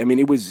 honestly, I mean,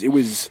 it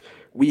was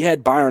we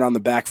had Bayern on the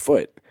back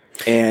foot,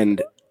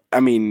 and I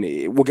mean,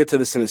 we'll get to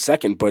this in a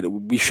second, but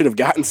we should have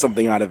gotten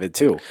something out of it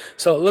too.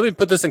 So let me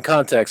put this in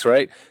context,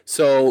 right?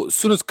 So as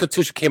soon as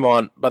Katucu came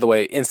on, by the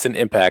way, instant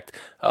impact.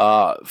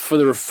 For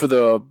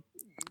the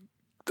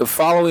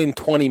following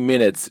 20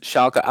 minutes,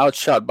 Schalke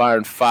outshot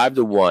Bayern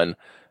 5-1.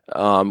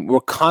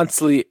 We're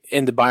constantly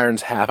in the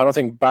Bayern's half. I don't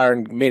think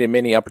Bayern made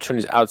many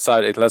opportunities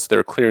outside unless they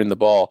were clearing the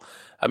ball.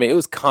 I mean, it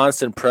was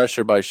constant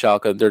pressure by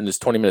Schalke during this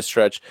 20-minute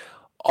stretch,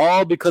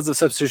 all because of the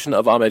substitution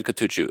of Ahmed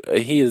Katucu.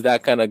 He is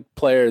that kind of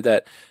player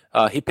that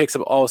he picks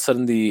up all of a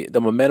sudden the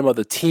momentum of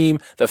the team.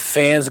 The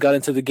fans got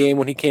into the game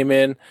when he came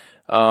in.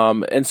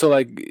 And so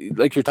like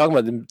you're talking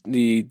about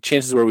the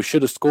chances where we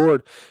should have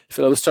scored. If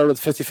it was started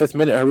with the 55th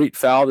minute, Harit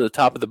fouled at the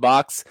top of the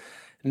box.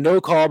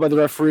 No call by the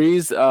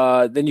referees.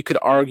 Then you could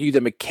argue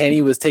that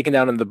McKennie was taken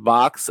down in the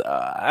box.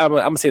 I'm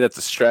going to say that's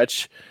a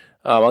stretch.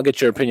 I'll get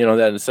your opinion on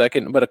that in a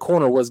second. But a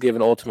corner was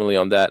given ultimately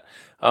on that.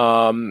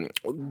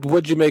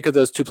 What did you make of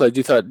those two plays?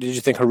 Did you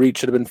think Harit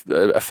should have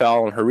been a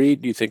foul on Harit?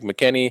 Do you think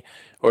McKennie,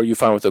 or are you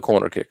fine with the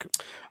corner kick?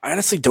 I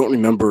honestly don't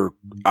remember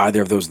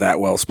either of those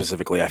that well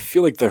specifically. I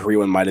feel like the Harit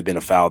one might have been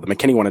a foul. The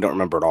McKennie one I don't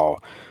remember at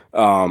all.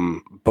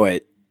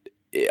 But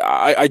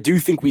I do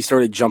think we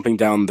started jumping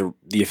down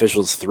the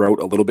official's throat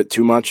a little bit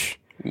too much.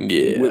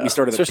 Yeah, we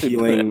started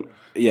appealing.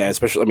 Yeah,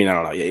 especially. I mean, I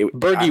don't know. Yeah,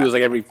 Bergie was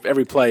like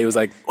every play. He was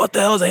like, "What the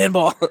hell is a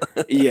handball?"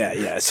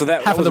 yeah. So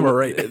that half of them were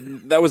right.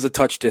 That was a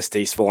touch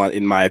distasteful,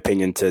 in my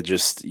opinion, to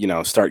just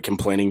start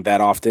complaining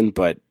that often.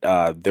 But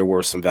there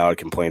were some valid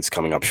complaints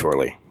coming up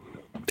shortly.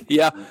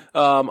 Yeah,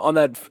 on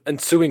that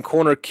ensuing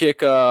corner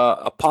kick,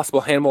 a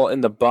possible handball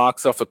in the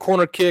box off the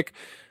corner kick.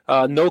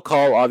 No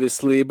call,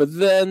 obviously, but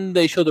then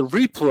they show the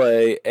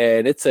replay,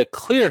 and it's a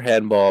clear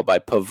handball by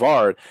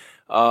Pavard.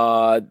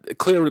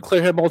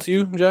 Clear handball to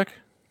you, Jack?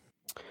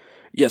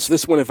 Yes,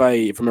 this one, if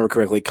I remember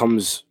correctly,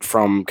 comes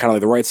from kind of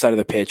like the right side of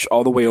the pitch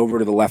all the way over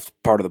to the left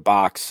part of the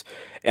box,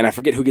 and I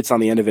forget who gets on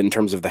the end of it in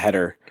terms of the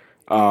header.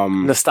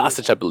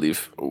 Nastasic, I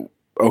believe.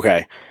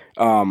 Okay,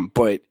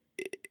 but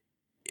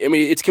I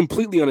mean, it's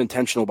completely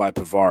unintentional by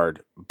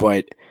Pavard,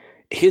 but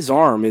his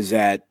arm is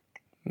at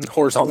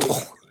horizontal.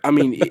 I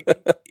mean,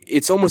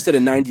 it's almost at a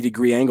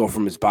 90-degree angle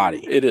from his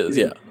body. It is,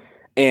 yeah.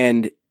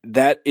 And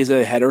that is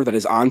a header that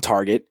is on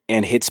target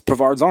and hits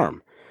Pavard's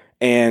arm.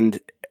 And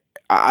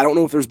I don't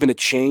know if there's been a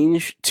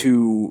change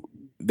to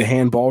the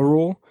handball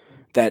rule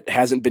that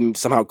hasn't been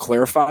somehow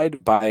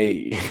clarified by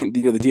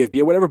the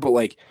DFB or whatever, but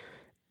like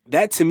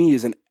that to me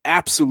is an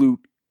absolute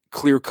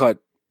clear-cut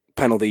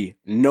penalty,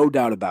 no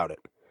doubt about it.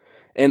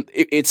 And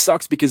it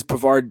sucks because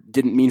Pavard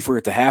didn't mean for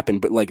it to happen,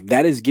 but like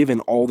that is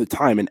given all the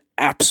time and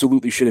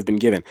absolutely should have been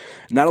given.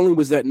 Not only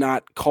was that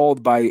not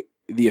called by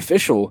the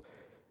official,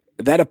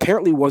 that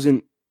apparently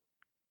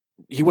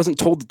he wasn't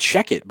told to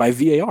check it by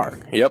VAR.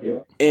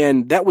 Yep.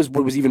 And that was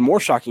what was even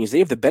more shocking is they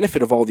have the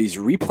benefit of all these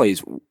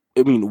replays.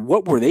 I mean,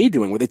 what were they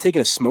doing? Were they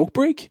taking a smoke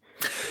break?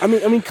 I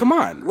mean, come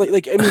on.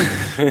 Like I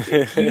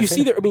mean, you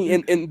see there. I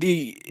mean, and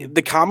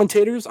the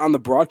commentators on the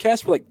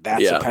broadcast were like,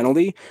 "That's a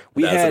penalty."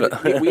 We had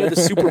the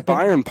Super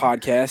Bayern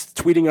podcast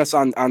tweeting us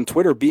on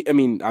Twitter.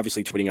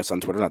 Obviously tweeting us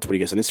on Twitter, not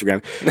tweeting us on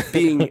Instagram.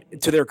 Being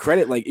to their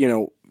credit,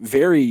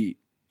 very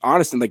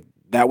honest and like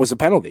that was a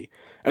penalty.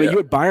 I mean, you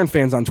had Bayern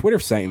fans on Twitter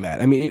saying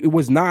that. I mean, it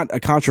was not a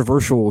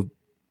controversial,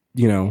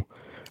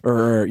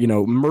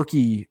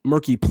 murky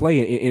play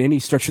in any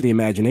stretch of the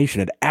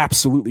imagination. It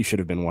absolutely should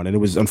have been one, and it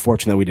was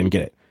unfortunate we didn't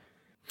get it.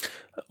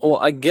 Well,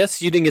 I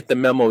guess you didn't get the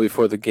memo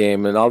before the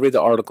game, and I'll read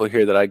the article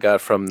here that I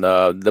got from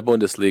the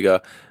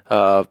Bundesliga.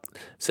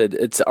 Said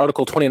it's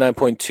Article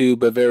 29.2,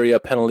 Bavaria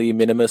penalty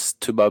minimus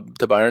to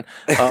Bayern.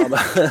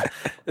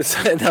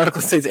 The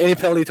article says any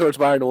penalty towards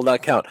Bayern will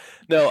not count.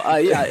 No,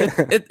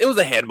 it was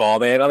a handball,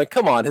 man. I mean,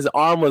 come on. His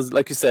arm was,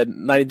 like you said,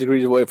 90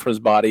 degrees away from his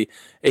body.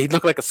 He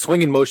looked like a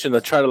swinging motion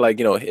to try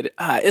to, hit it.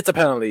 It's a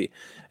penalty.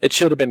 It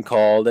should have been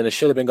called, and it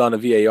should have been gone to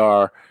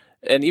VAR.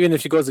 And even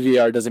if it goes to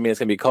VAR, it doesn't mean it's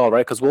going to be called,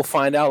 right? Because we'll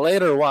find out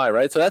later why,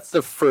 right? So that's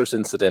the first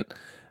incident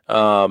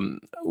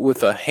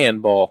with a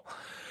handball.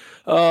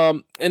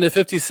 In the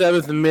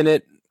 57th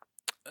minute,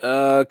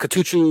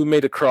 Katuchu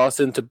made a cross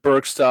into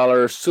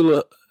Burgstaller.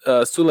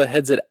 Sula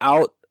heads it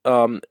out,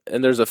 and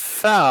there's a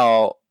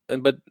foul.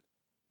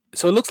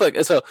 So it looks like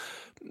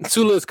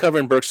Sula is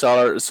covering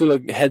Burgstaller. Sula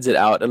heads it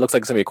out. It looks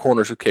like it's going to be a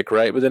corner kick,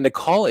 right? But then they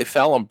call a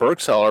foul on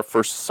Burgstaller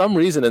for some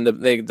reason, and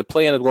the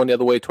play ended up going the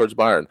other way towards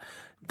Bayern.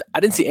 I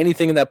didn't see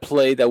anything in that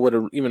play that would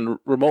have even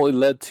remotely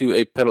led to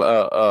a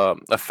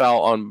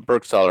foul on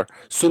Burgstaller.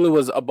 Sula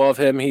was above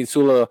him.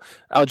 Sula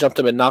out-jumped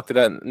him and knocked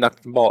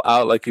the ball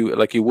out like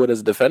you would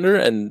as a defender.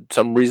 And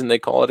some reason they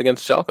call it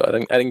against Schalke. I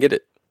didn't get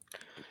it.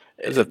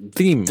 It's a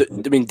theme.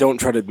 I mean, don't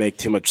try to make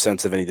too much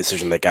sense of any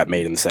decision that got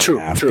made in the second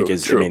half. True.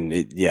 I mean,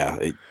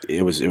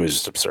 it was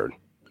just absurd.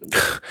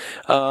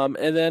 And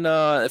then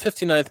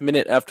 59th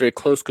minute after a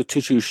close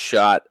Katuchu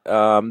shot.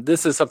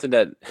 This is something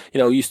that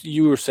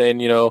you were saying.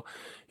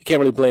 You can't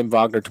really blame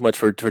Wagner too much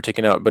for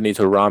taking out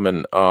Benito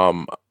Raman.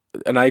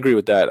 And I agree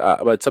with that.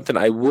 But something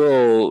I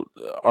will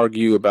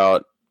argue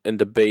about and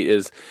debate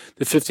is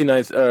the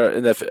 59th,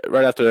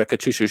 right after that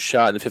Katuchu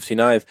shot in the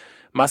 59th,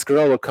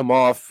 Mascarell would come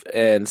off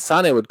and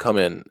Sane would come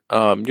in.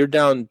 You're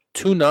down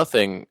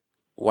 2-0.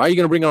 Why are you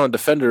going to bring on a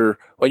defender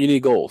when you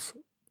need goals?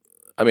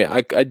 I mean,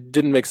 I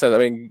didn't make sense. I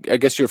mean, I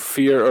guess your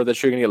fear or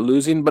that you're going to get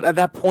losing. But at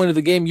that point of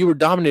the game, you were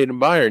dominating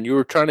Bayern. You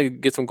were trying to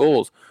get some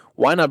goals.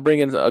 Why not bring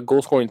in a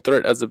goal-scoring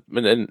threat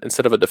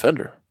instead of a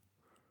defender?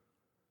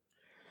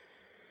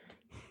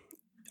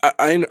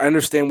 I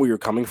understand where you're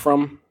coming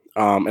from,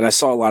 and I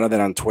saw a lot of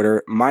that on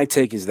Twitter. My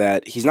take is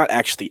that he's not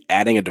actually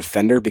adding a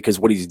defender because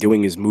what he's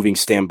doing is moving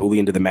Stambouli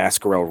into the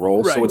Mascarell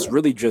role. Right. So it's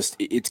really just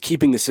it's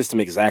keeping the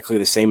system exactly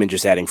the same and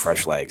just adding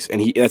fresh legs.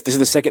 And this is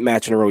the second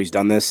match in a row he's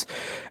done this.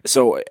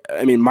 So,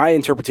 I mean, my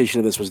interpretation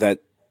of this was that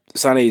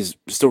Sane is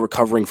still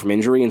recovering from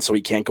injury, and so he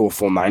can't go a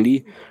full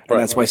 90, and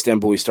that's why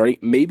Stambouli is starting.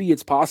 Maybe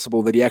it's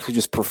possible that he actually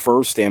just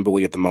prefers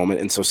Stambouli at the moment,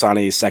 and so Sane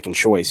is second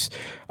choice.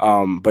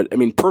 But, I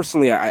mean,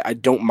 personally, I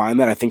don't mind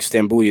that. I think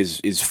Stambouli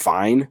is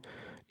fine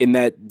in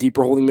that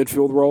deeper holding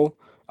midfield role.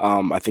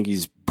 I think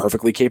he's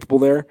perfectly capable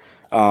there.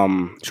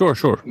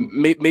 Sure.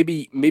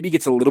 Maybe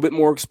gets a little bit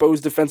more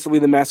exposed defensively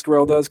than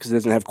Mascarell does because he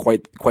doesn't have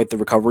quite the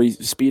recovery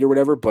speed or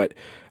whatever. But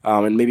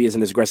and maybe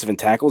isn't as aggressive in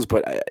tackles.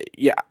 But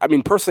I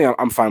mean, personally,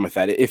 I'm fine with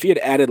that. If he had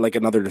added like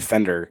another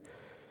defender,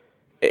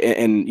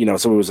 and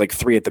so it was like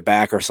 3 at the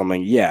back or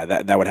something, yeah,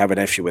 that would have an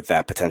issue with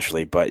that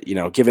potentially. But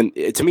given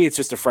to me, it's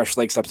just a fresh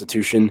leg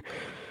substitution,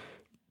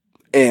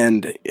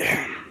 and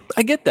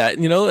I get that,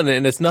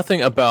 and it's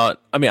nothing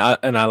about. I mean,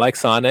 I like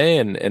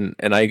Sane,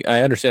 and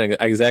I understand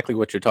exactly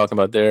what you're talking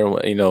about there.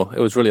 It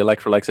was really a like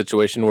for like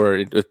situation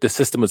where the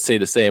system would stay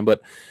the same.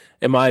 But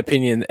in my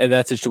opinion, in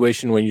that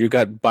situation, when you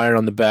got Bayern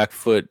on the back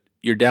foot,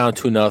 you're down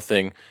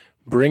 2-0,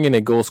 bring in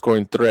a goal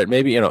scoring threat.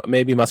 Maybe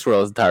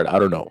Mascarell is tired. I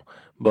don't know,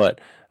 but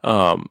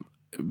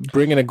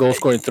bring in a goal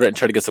scoring threat and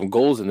try to get some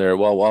goals in there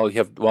while you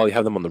have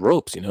them on the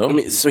ropes. I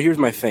mean, so here's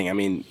my thing. I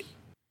mean.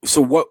 So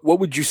what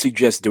would you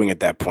suggest doing at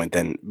that point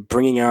then?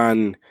 Bringing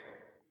on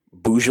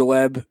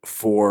Boujalev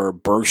for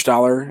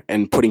Burgstaller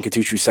and putting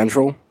Katuchu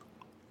central?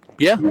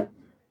 Yeah.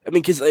 I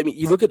mean, because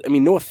you look at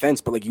no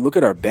offense, but you look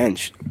at our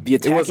bench, the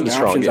attacking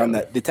options on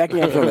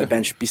that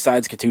bench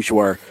besides Katuchu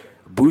are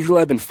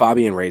Boujalev and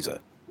Fabian Reza.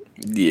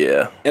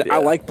 Yeah. And I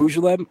like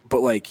Boujalev,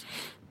 but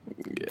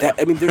that,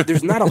 I mean,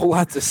 there's not a whole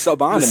lot to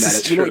sub on in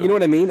that. You know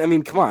what I mean? I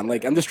mean, come on.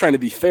 I'm just trying to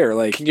be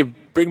fair. Can you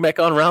bring back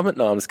on Raman?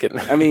 No, I'm just kidding.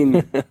 I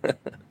mean.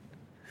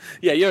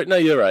 Yeah,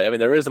 you're right. I mean,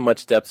 there isn't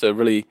much depth, so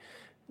really,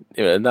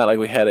 not like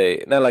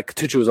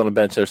Katuchu was on the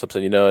bench or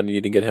something, and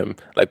you didn't get him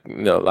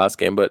last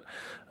game. But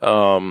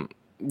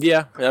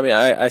yeah, I mean,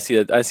 I see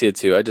it. I see it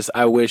too.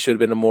 I wish it would have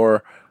been a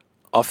more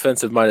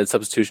offensive-minded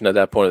substitution at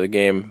that point of the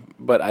game.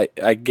 But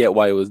I get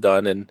why it was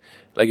done, and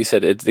like you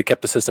said, they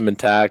kept the system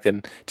intact.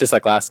 And just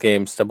like last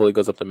game, Stambouli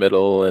goes up the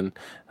middle, and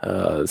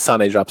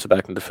Sane drops it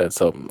back in defense.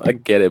 So I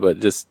get it, but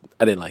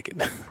I didn't like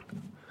it.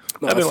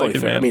 No, that's totally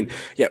fair. I mean,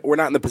 yeah, we're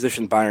not in the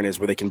position Bayern is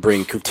where they can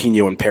bring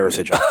Coutinho and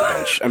Perisic off the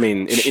bench. I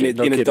mean,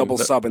 in a double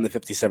sub in the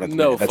 57th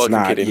minute. That's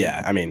not kidding.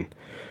 Yeah, I mean,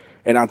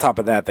 and on top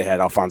of that, they had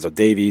Alphonso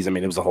Davies. I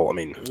mean, it was a whole. I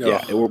mean,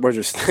 yeah, we're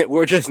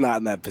just not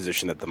in that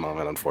position at the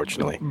moment,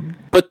 unfortunately.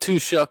 But to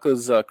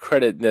Schalke's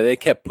credit, they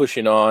kept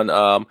pushing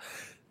on.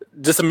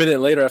 just a minute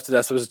later after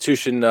that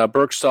substitution,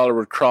 Bergstaller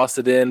would cross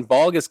it in.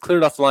 Ball gets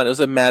cleared off the line. It was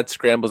a mad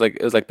scramble.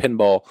 It was like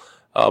pinball.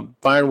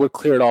 Bayern would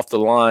clear it off the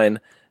line.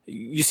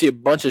 You see a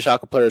bunch of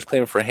Schalke players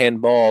claiming for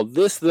handball.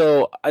 This,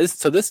 though,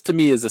 this to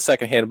me is the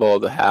second handball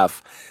of the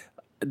half.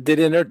 They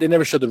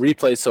never showed the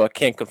replay, so I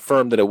can't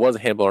confirm that it was a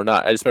handball or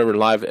not. I just remember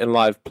in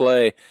live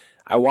play,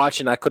 I watched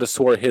and I could have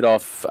swore it hit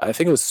off. I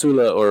think it was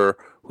Sula or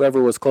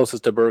whoever was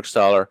closest to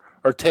Bergstaller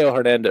or Teo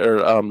Hernandez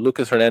or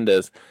Lucas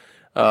Hernandez.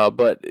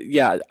 But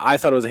yeah, I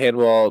thought it was a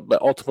handball.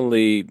 But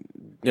ultimately,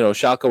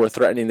 Schalke were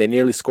threatening. They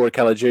nearly scored.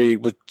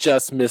 Caligiuri would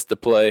just missed the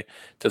play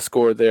to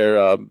score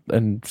there,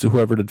 and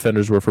whoever the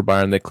defenders were for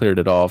Bayern, they cleared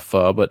it off.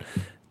 But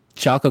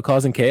Schalke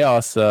causing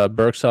chaos.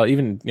 Bergstaller,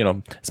 even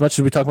as much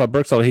as we talk about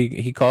Bergstaller,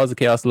 he caused the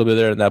chaos a little bit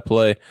there in that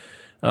play.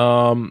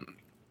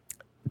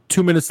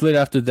 2 minutes later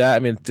after that, I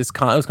mean, it was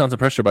constant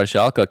pressure by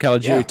Schalke.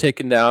 Caligiuri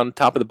taken down,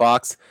 top of the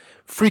box,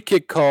 free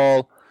kick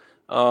call.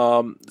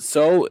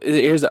 So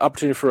here's the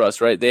opportunity for us,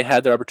 right? They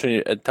had their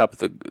opportunity at top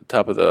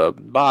of the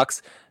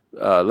box.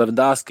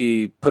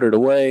 Lewandowski put it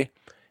away.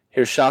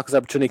 Here's Schalke's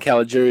opportunity.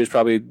 Caligiuri is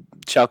probably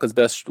Schalke's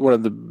best, one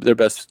of their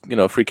best,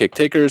 free kick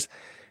takers.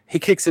 He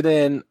kicks it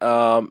in.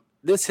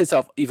 This hits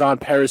off Ivan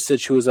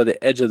Perisic, who was at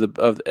the edge of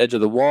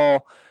the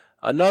wall.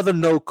 Another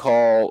no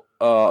call.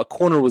 A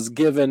corner was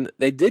given.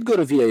 They did go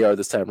to VAR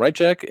this time, right,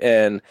 Jack?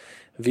 And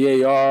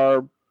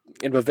VAR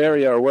in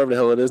Bavaria or wherever the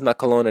hell it is, not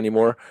Cologne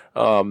anymore.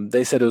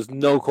 They said it was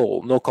no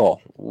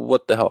call.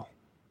 What the hell?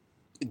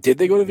 Did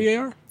they go to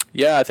VAR?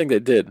 Yeah, I think they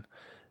did.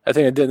 I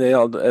think they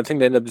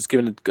ended up just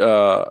giving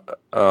a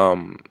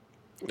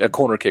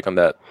corner kick on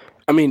that.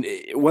 I mean,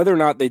 whether or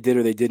not they did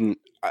or they didn't,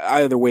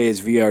 either way, is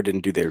VAR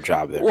didn't do their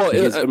job there. Well,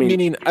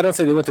 meaning I don't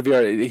say they went to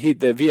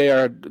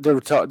VAR.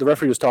 The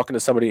referee was talking to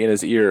somebody in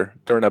his ear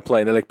during that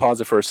play, and they paused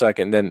it for a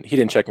second. And then he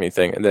didn't check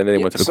anything, and then they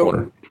went to the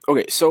corner.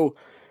 Okay, so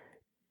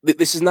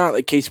this is not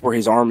a case where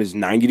his arm is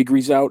 90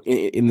 degrees out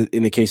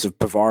in the case of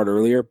Pavard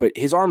earlier, but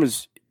his arm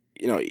is,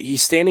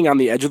 he's standing on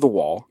the edge of the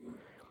wall.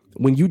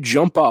 When you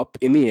jump up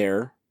in the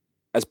air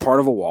as part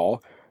of a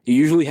wall, you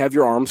usually have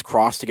your arms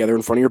crossed together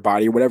in front of your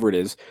body or whatever it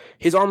is.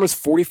 His arm was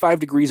 45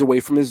 degrees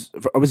away from his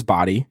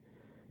body,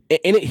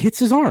 and it hits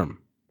his arm.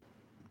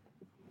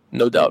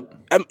 No doubt.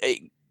 And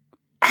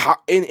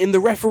the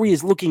referee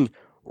is looking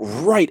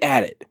right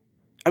at it.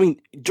 I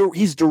mean,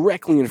 he's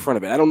directly in front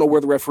of it. I don't know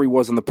where the referee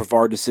was on the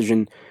Pavard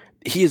decision.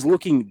 He is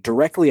looking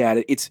directly at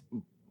it. It's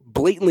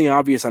blatantly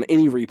obvious on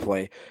any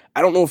replay.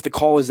 I don't know if the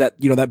call is that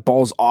that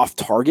ball's off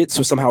target,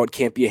 so somehow it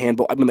can't be a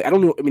handball. I mean, I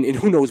don't know. I mean, and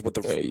who knows what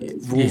the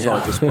rules are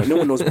at this point? No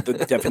one knows what the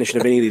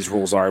definition of any of these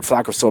rules are.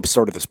 Flacco's so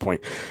absurd at this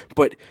point.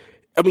 But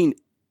I mean,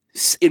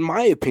 in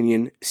my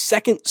opinion,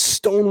 second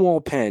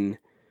Stonewall pen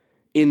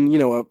in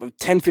a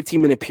 10-15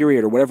 minute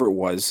period or whatever it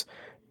was,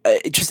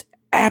 it just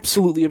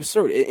absolutely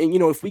absurd. And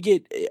if we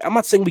get, I'm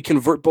not saying we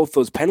convert both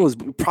those penalties,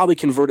 but we probably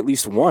convert at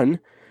least one,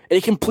 and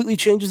it completely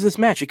changes this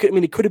match. It could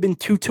have been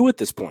 2-2 at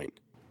this point.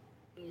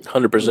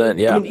 100%,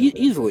 yeah. I mean,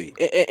 easily.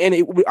 And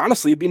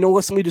honestly, it'd be no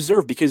less than we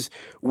deserve, because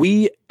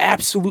we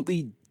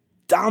absolutely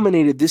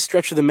dominated this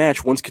stretch of the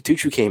match once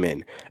Katuchu came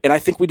in. And I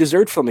think we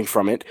deserved something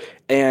from it.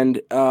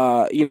 And,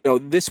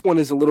 this one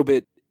is a little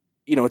bit,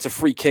 it's a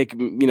free kick.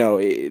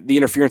 The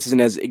interference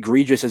isn't as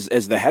egregious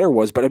as the header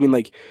was. But, I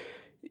mean,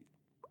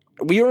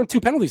 we earned 2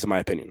 penalties, in my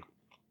opinion.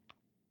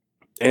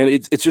 And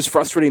it's just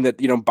frustrating that,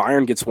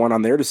 Bayern gets one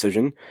on their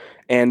decision.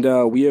 And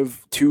we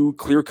have 2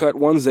 clear-cut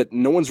ones that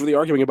no one's really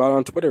arguing about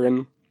on Twitter.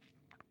 And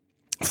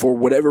for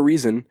whatever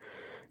reason,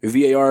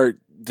 VAR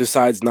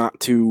decides not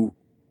to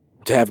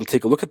have him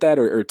take a look at that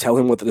or tell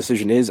him what the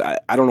decision is.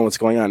 I don't know what's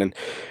going on. And,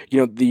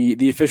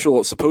 the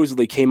official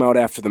supposedly came out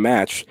after the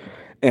match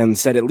and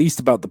said, at least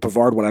about the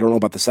Pavard one, I don't know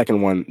about the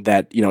second one,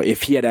 that,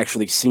 if he had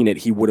actually seen it,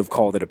 he would have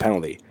called it a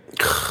penalty.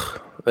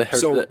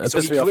 So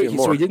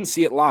he didn't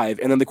see it live.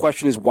 And then the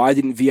question is, why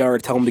didn't VAR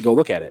tell him to go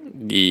look at it?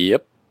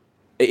 Yep.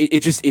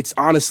 It's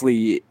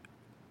honestly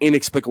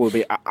inexplicable to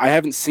me. I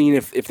haven't seen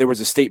if there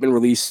was a statement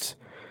released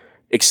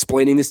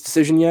explaining this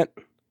decision yet,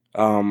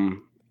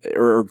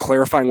 or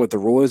clarifying what the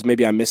rule is.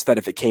 Maybe I missed that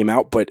if it came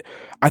out, but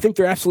I think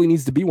there absolutely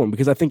needs to be one,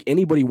 because I think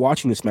anybody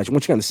watching this match,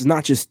 once again, this is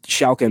not just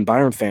Schalke and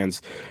Bayern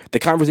fans, the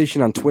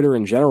conversation on Twitter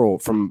in general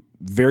from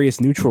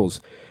various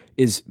neutrals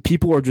is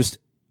people are just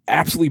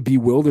absolutely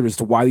bewildered as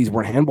to why these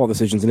weren't handball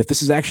decisions. And if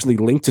this is actually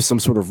linked to some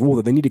sort of rule,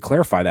 that they need to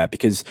clarify that,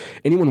 because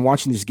anyone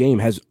watching this game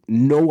has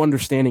no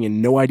understanding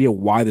and no idea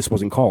why this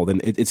wasn't called.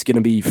 And it's going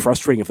to be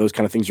frustrating if those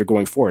kind of things are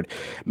going forward.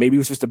 Maybe it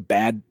was just a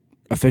bad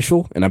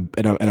official and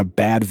a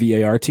bad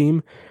VAR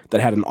team that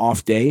had an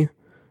off day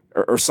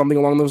or something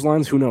along those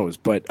lines. Who knows?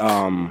 But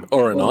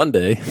or an on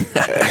day.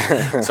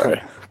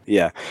 Sorry.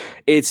 Yeah.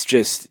 It's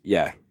just,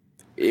 yeah.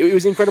 It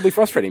was incredibly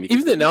frustrating.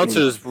 Even the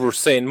announcers were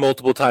saying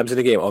multiple times in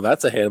the game, "Oh,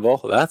 that's a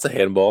handball. That's a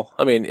handball."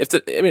 I mean,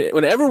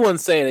 when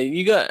everyone's saying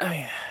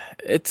it,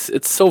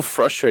 it's so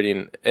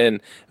frustrating.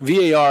 And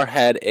VAR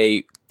had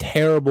a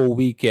terrible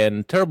week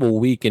in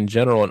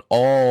general in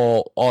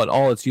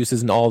all its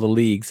uses in all the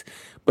leagues.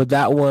 But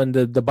that one,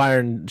 the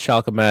Bayern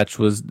Schalke match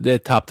they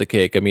topped the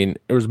cake. I mean,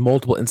 there was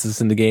multiple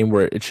instances in the game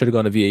where it should have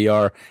gone to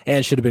VAR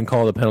and should have been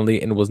called a penalty,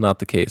 and it was not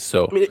the case.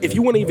 So, I mean, if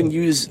you want to even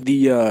use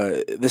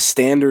the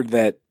standard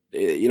that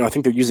I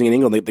think they're using in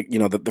England,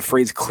 the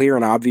phrase "clear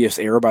and obvious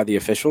error by the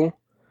official,"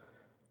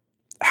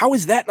 how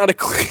is that not a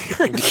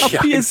clear and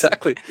obvious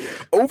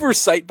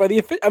oversight by the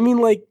official? I mean,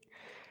 like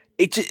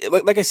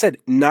I said,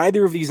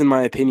 neither of these, in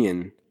my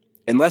opinion,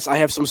 unless I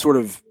have some sort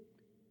of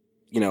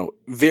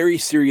very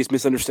serious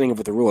misunderstanding of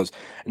what the rule is,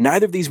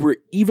 neither of these were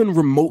even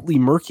remotely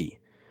murky.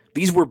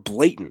 These were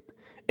blatant.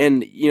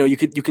 And, you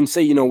can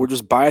say, we're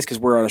just biased because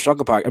we're on a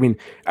Schalke podcast. I mean,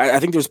 I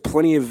think there's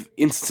plenty of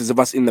instances of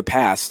us in the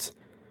past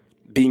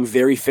being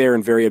very fair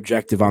and very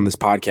objective on this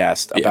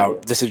podcast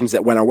about decisions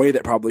that went our way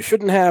that probably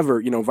shouldn't have,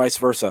 or, vice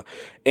versa.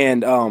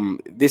 And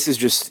this is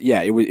just,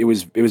 it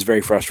was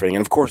very frustrating.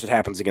 And of course it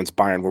happens against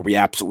Bayern, where we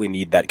absolutely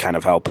need that kind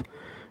of help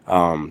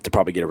to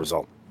probably get a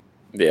result.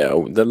 Yeah,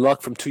 the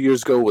luck from 2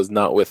 years ago was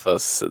not with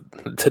us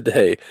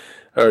today,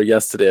 or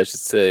yesterday, I should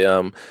say.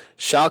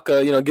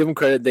 Schalke, give them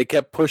credit. They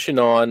kept pushing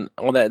on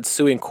that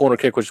ensuing corner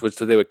kick, which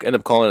they would end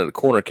up calling it a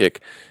corner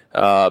kick.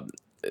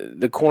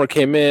 The corner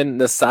came in,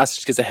 the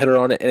Sausage gets a header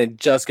on it, and it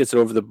just gets it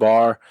over the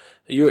bar.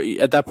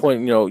 At that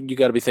point, you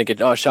got to be thinking,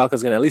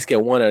 Schalke's going to at least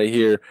get one out of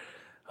here.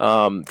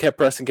 Kept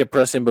pressing,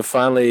 but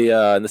finally,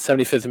 in the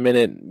 75th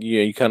minute,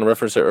 you kind of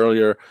referenced it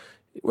earlier,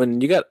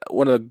 when you got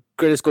one of the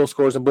greatest goal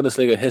scorers in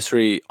Bundesliga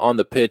history on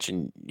the pitch,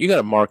 and you got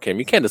to mark him.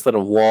 You can't just let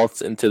him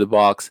waltz into the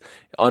box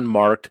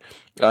unmarked.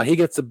 He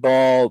gets the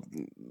ball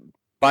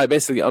by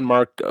basically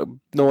unmarked,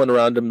 no one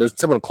around him. There's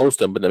someone close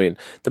to him, but I mean,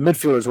 the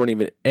midfielders weren't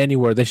even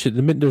anywhere. There's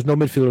no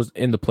midfielders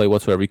in the play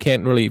whatsoever. You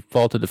can't really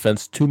fault the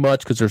defense too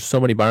much because there's so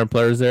many Bayern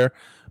players there,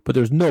 but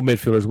there's no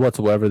midfielders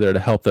whatsoever there to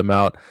help them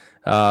out.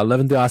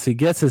 Lewandowski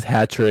gets his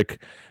hat trick.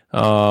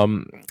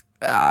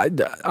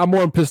 I'm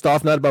more pissed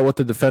off not about what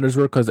the defenders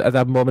were, because at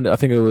that moment I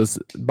think it was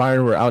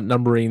Bayern were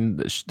outnumbering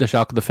the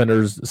Schalke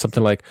defenders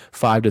something like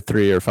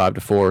 5-3 or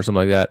 5-4 or something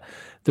like that.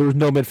 There was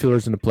no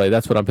midfielders in the play.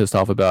 That's what I'm pissed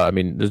off about. I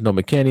mean, there's no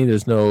McKennie,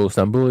 there's no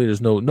Stambouli,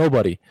 there's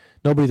nobody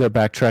there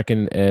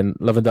backtracking, and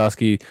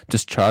Lewandowski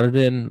just trotted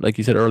in, like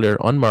you said earlier,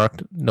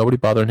 unmarked, nobody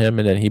bothering him,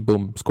 and then he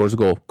scores a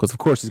goal, because of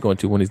course he's going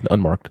to when he's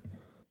unmarked.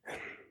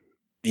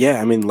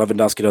 Yeah, I mean,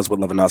 Lewandowski does what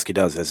Lewandowski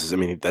does.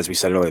 As we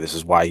said earlier, this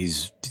is why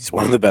he's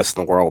one of the best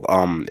in the world.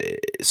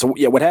 So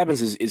what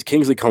happens is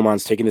Kingsley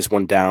Coman's taking this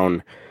one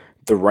down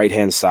the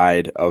right-hand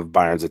side of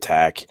Bayern's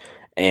attack,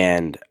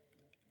 and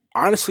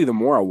honestly, the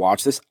more I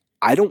watch this,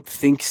 I don't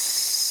think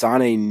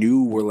Sane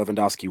knew where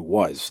Lewandowski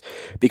was,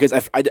 because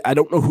I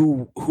don't know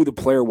who the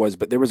player was,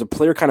 but there was a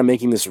player kind of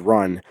making this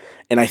run,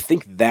 and I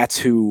think that's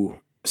who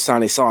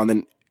Sane saw, and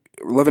then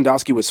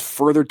Lewandowski was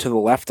further to the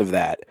left of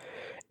that.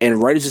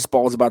 And right as this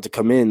ball is about to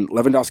come in,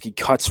 Lewandowski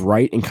cuts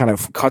right and kind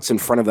of cuts in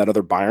front of that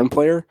other Bayern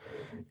player.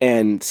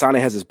 And Sane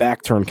has his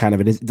back turned kind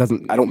of, and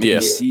I don't think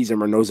he sees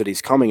him or knows that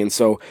he's coming. And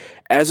so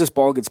as this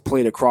ball gets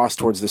played across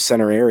towards the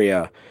center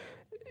area,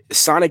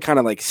 Sane kind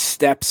of like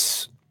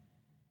steps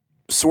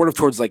sort of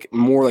towards like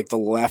more like the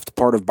left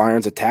part of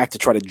Bayern's attack to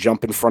try to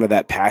jump in front of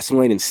that passing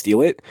lane and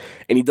steal it.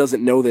 And he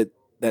doesn't know that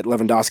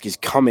Lewandowski's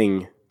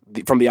coming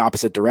from the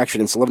opposite direction.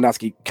 And so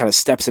Lewandowski kind of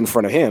steps in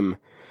front of him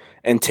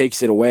and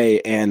takes it away,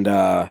 and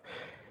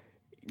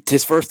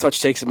his first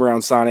touch takes him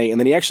around Sane, and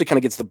then he actually kind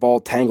of gets the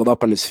ball tangled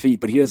up on his feet,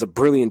 but he does a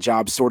brilliant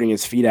job sorting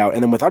his feet out,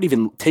 and then without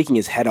even taking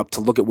his head up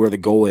to look at where the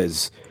goal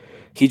is,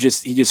 he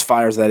just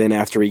fires that in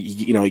after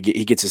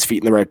he gets his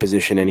feet in the right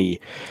position, and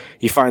he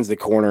finds the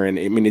corner, and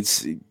I mean,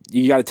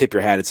 you got to tip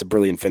your hat. It's a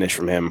brilliant finish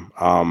from him.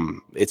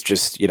 It's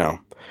just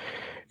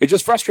it's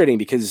just frustrating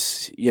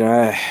because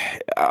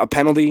a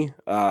penalty,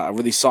 a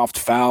really soft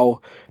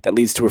foul that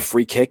leads to a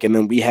free kick, and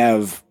then we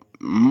have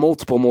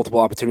multiple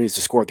opportunities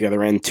to score at the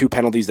other end, 2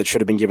 penalties that should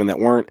have been given that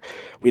weren't.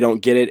 We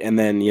don't get it, and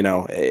then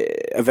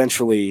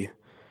eventually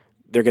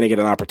they're going to get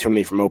an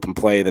opportunity from open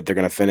play that they're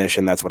going to finish,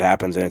 and that's what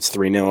happens, and it's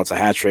 3-0. It's a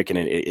hat trick, and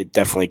it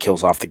definitely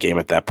kills off the game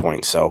at that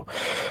point. So,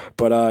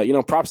 but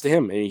props to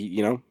him.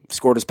 He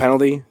scored his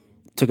penalty,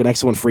 took an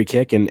excellent free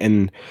kick,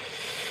 and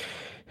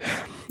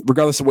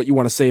regardless of what you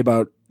want to say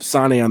about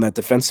Sane on that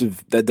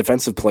defensive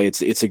play,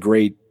 it's a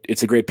great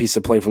piece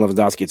of play from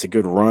Lewandowski. It's a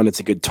good run. It's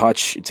a good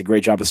touch. It's a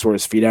great job to sort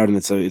his feet out, and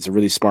it's a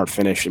really smart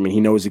finish. I mean,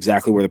 he knows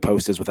exactly where the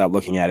post is without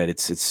looking at it.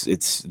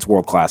 It's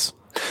world class.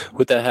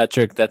 With that hat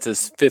trick, that's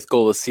his 5th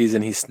goal of the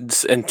season. He's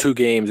in 2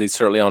 games. He's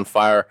certainly on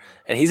fire,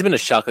 and he's been a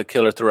Schalke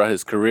killer throughout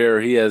his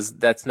career.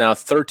 That's now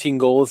 13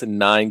 goals in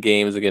 9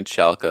 games against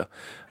Schalke.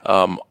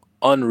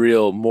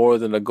 Unreal, more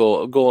than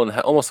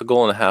almost a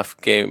goal and a half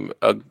game,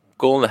 a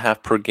goal and a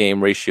half per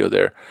game ratio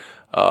there.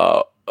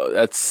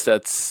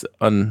 That's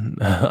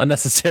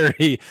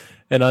unnecessary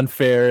and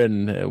unfair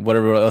and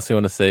whatever else you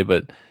want to say,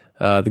 but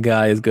the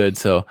guy is good.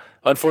 So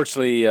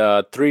unfortunately,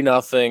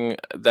 3-0,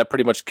 that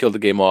pretty much killed the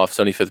game off.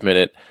 75th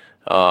minute.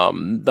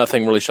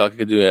 Nothing really Schalke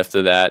could do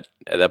after that.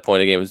 At that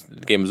point,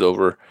 the game was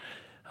over.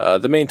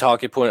 The main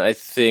talking point, I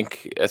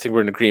think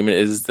we're in agreement,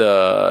 is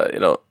the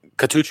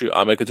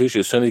Ahmed Katuchu.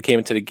 As soon as he came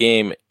into the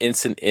game,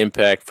 instant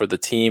impact for the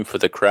team, for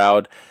the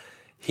crowd.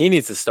 He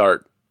needs to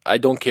start. I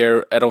don't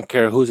care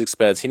whose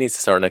expense. He needs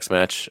to start next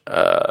match.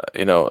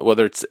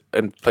 Whether it's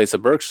in place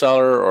of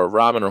Bergstaller or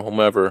Rahman or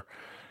whomever,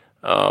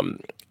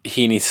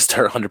 he needs to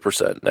start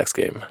 100% next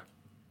game.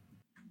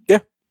 Yeah,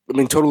 I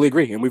mean, totally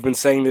agree. And we've been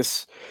saying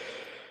this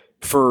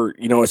for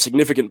a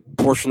significant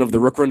portion of the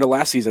Rook Runda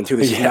last season too.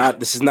 This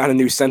is not a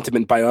new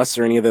sentiment by us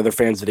or any of the other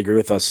fans that agree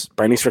with us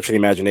by any stretch of the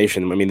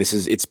imagination. I mean,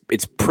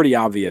 it's pretty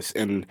obvious,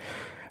 and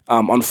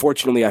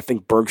unfortunately, I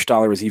think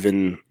Bergstaller is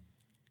even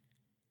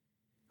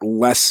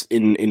less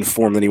in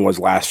form than he was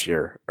last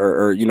year,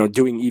 or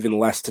doing even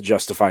less to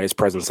justify his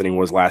presence than he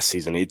was last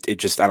season. It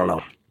just, I don't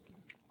know.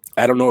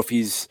 I don't know if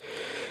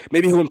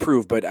maybe he'll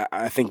improve, but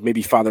I think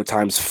maybe Father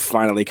Time's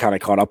finally kind of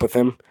caught up with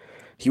him.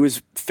 He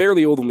was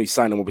fairly old when we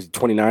signed him. What was he,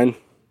 29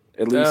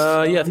 at least?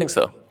 Yeah, I think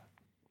so.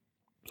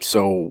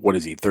 So what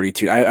is he,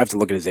 32? I have to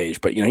look at his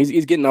age, but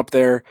he's getting up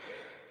there.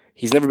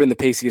 He's never been the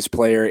paciest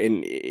player,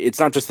 and it's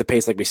not just the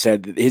pace, like we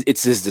said.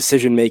 It's his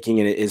decision making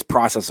and his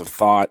process of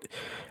thought.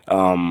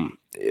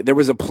 There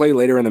was a play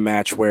later in the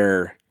match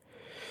where,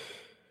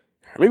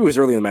 or maybe it was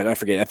early in the match, I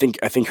forget. I think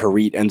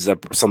Harit ends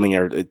up somebody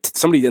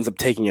ends up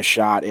taking a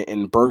shot,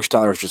 and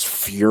Bergstaller is just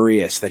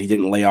furious that he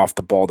didn't lay off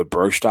the ball to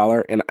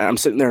Bergstaller. And I'm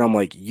sitting there and I'm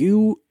like,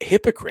 you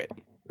hypocrite!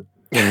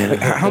 Like,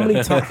 how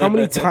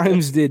many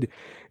times did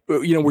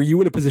were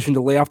you in a position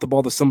to lay off the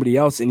ball to somebody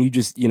else and you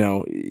just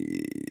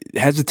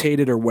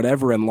hesitated or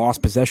whatever and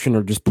lost possession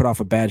or just put off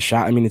a bad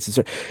shot? I mean,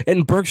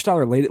 and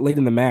Bergstaller late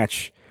in the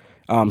match.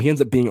 He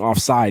ends up being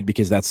offside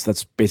because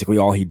that's basically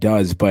all he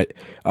does. But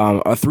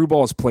a through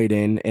ball is played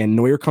in, and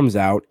Neuer comes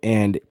out,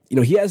 and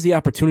he has the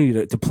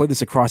opportunity to play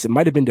this across. It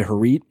might have been to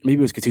Harit, maybe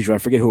it was Katuchu, I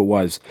forget who it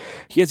was.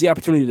 He has the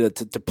opportunity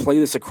to play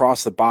this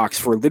across the box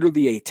for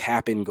literally a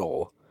tap-in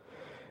goal,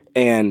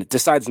 and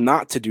decides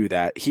not to do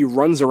that. He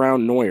runs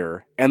around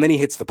Neuer, and then he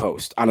hits the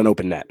post on an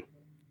open net.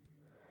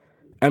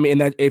 I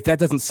mean, if that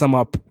doesn't sum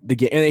up the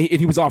game, and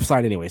he was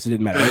offside anyway, so it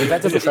didn't matter.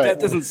 If that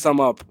doesn't sum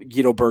up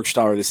Guido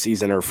Bergstaller this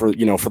season, or for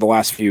the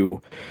last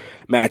few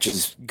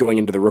matches going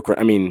into the Rook,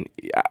 I mean,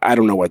 I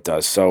don't know what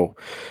does. So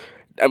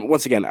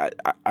once again,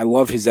 I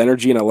love his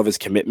energy and I love his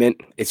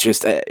commitment. It's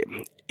just,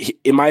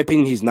 in my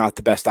opinion, he's not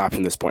the best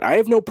option at this point. I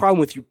have no problem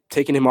with you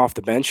taking him off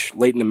the bench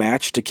late in the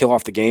match to kill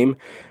off the game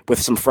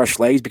with some fresh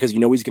legs, because he's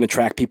going to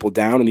track people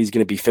down and he's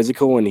going to be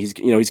physical and he's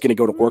going to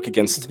go to work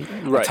against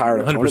a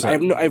tired opponent.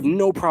 I have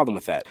no problem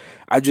with that.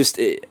 I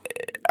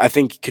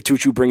think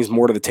Katuchu brings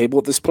more to the table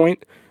at this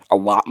point, a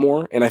lot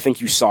more, and I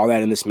think you saw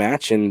that in this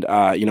match. And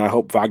I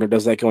hope Wagner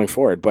does that going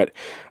forward. But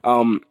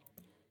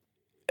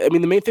I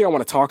mean, the main thing I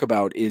want to talk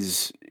about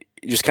is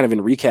just kind of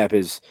in recap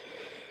is,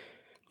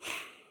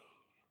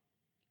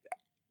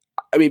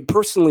 I mean,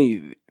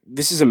 personally,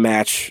 this is a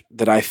match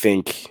that I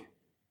think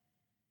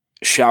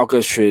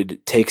Schalke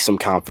should take some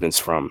confidence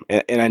from.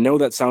 And I know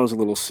that sounds a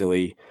little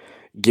silly,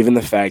 given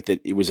the fact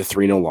that it was a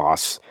 3-0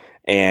 loss,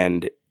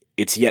 and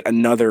it's yet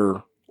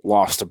another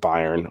loss to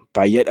Bayern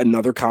by yet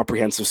another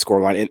comprehensive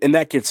scoreline. And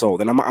that gets old.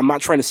 And I'm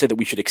not trying to say that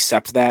we should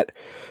accept that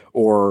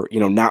or,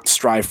 not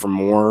strive for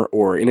more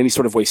or in any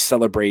sort of way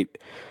celebrate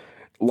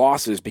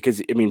losses,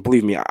 because, I mean,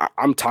 believe me,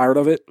 I'm tired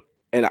of it.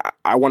 And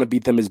I want to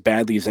beat them as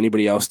badly as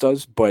anybody else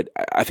does. But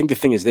I think the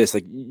thing is this,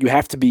 like, you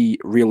have to be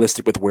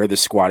realistic with where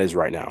this squad is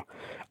right now.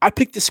 I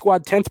picked this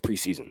squad 10th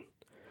preseason.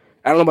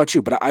 I don't know about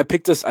you, but I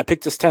picked us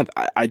 10th.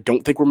 I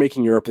don't think we're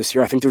making Europe this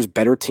year. I think there's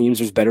better teams,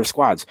 there's better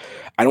squads.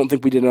 I don't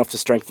think we did enough to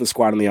strengthen the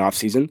squad in the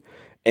offseason.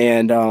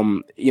 And,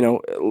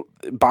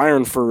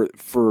 Bayern,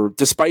 for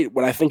despite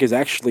what I think is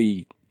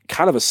actually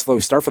kind of a slow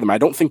start for them, I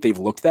don't think they've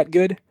looked that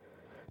good.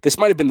 This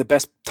might have been the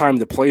best time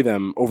to play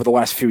them over the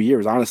last few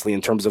years, honestly,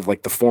 in terms of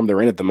like the form they're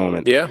in at the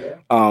moment. Yeah.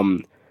 I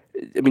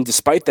mean,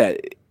 despite that,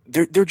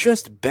 they're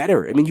just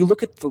better. I mean, you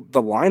look at the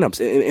lineups,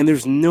 and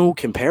there's no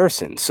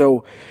comparison.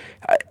 So,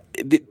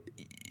 the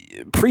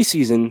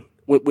preseason,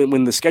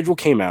 when the schedule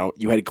came out,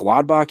 you had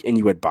Gladbach and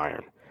you had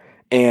Bayern.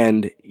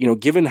 And,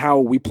 given how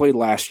we played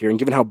last year and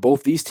given how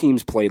both these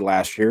teams played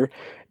last year,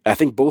 I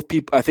think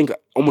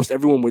almost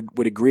everyone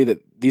would agree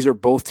that these are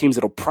both teams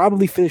that'll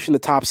probably finish in the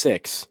top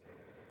 6.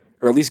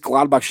 Or at least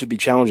Gladbach should be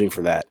challenging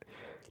for that.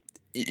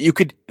 You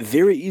could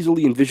very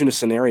easily envision a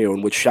scenario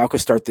in which Schalke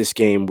start this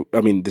game,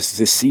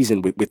 this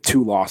season with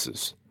 2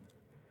 losses.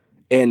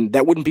 And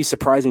that wouldn't be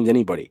surprising to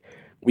anybody.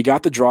 We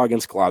got the draw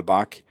against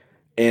Gladbach,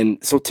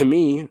 and so to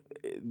me,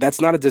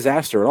 that's not a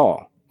disaster at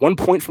all. 1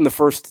 point from the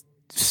first,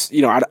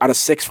 out of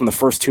 6 from the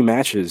first 2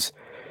 matches,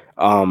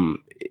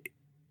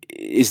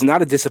 is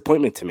not a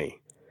disappointment to me.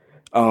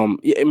 I'm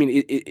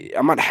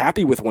not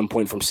happy with 1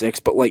 point from 6,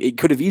 but like it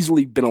could have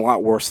easily been a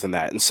lot worse than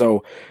that. And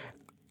so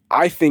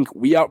I think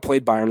we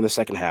outplayed Bayern in the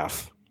second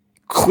half,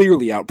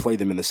 clearly outplayed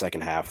them in the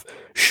second half.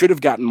 Should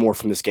have gotten more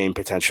from this game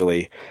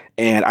potentially,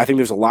 and I think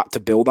there's a lot to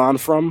build on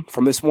from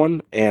this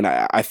one. And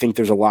I think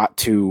there's a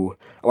lot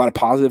of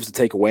positives to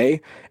take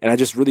away. And I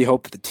just really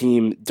hope that the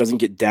team doesn't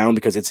get down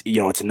because it's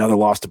another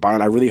loss to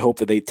Bayern. I really hope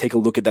that they take a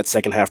look at that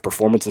second half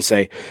performance and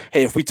say,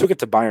 hey, if we took it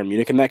to Bayern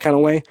Munich in that kind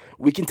of way,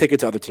 we can take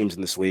it to other teams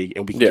in this league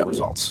and we can get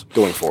results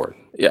going forward.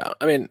 Yeah,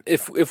 I mean,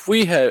 if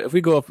we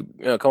go up,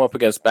 come up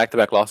against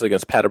back-to-back losses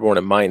against Paderborn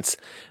and Mainz,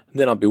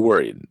 then I'll be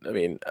worried. I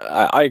mean,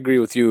 I agree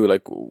with you.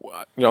 Like,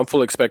 I'm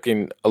fully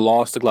expecting a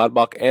loss to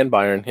Gladbach and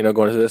Bayern.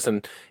 Going into this,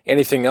 and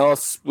anything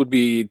else would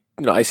be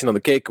icing on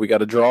the cake. We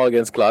got a draw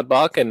against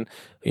Gladbach, and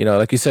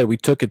like you said, we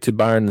took it to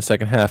Bayern in the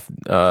second half.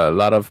 A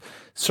lot of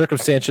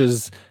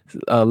circumstances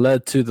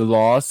led to the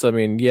loss. I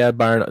mean, yeah,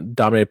 Bayern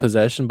dominated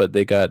possession, but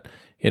they got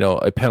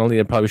a penalty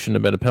that probably shouldn't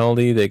have been a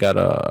penalty. They got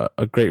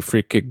a great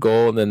free kick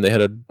goal, and then they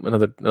had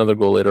another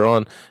goal later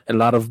on, and a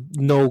lot of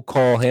no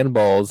call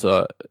handballs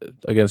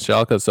against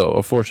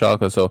Schalke, for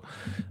Schalke. So,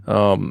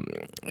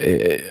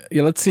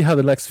 let's see how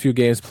the next few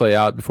games play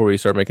out before we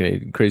start making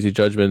any crazy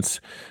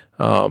judgments.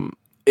 And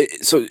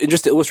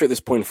just to illustrate this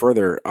point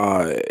further,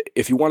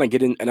 if you want to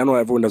get in, and I know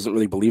everyone doesn't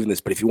really believe in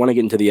this, but if you want to get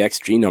into the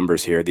XG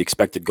numbers here, the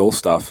expected goal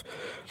stuff.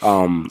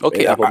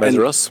 Okay, Apple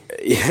measure us.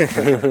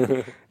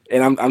 Yeah.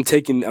 And I'm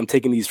taking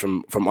these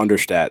from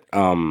Understat.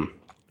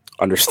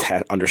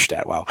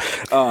 Understat. Wow.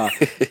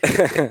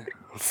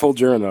 Full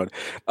German mode.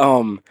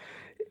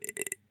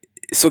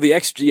 So the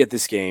XG at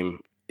this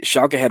game,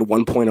 Schalke had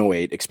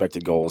 1.08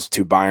 expected goals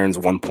to Bayern's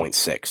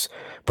 1.6,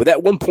 but that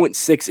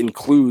 1.6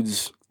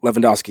 includes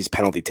Lewandowski's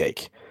penalty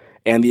take,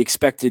 and the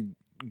expected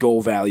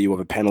goal value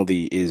of a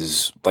penalty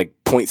is like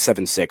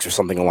 0.76 or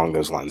something along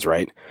those lines,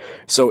 right?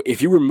 So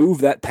if you remove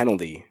that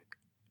penalty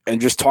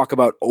and just talk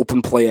about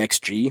open play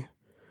XG.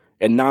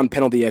 And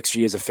non-penalty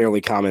XG is a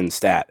fairly common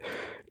stat.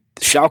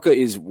 Schalke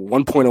is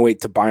 1.08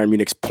 to Bayern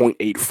Munich's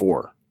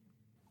 0.84.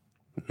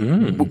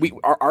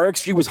 Our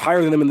XG was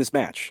higher than them in this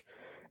match.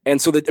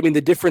 And so, the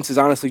difference is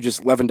honestly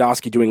just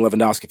Lewandowski doing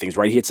Lewandowski things,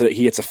 right? He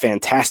hits a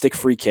fantastic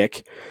free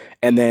kick.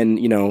 And then,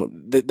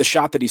 the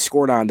shot that he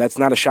scored on, that's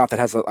not a shot that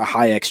has a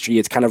high XG.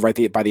 It's kind of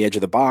right by the edge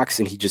of the box.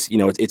 And he just,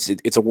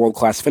 it's a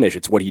world-class finish.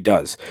 It's what he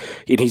does.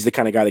 And he's the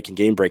kind of guy that can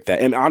game break that.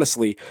 And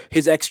honestly,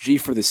 his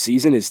XG for the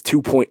season is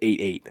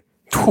 2.88.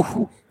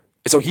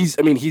 So he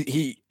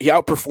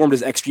outperformed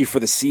his XG for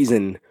the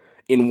season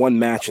in one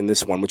match in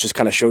this one, which just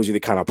kind of shows you the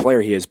kind of player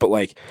he is. But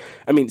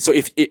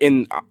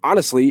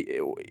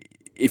honestly,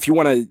 if you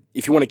want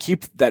to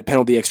keep that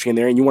penalty XG in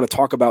there, and you want to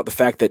talk about the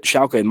fact that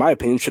Schalke, in my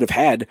opinion, should have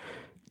had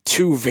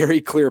two very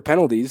clear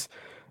penalties.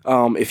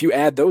 If you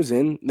add those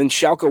in, then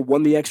Schalke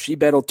won the XG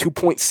battle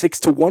 2.6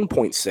 to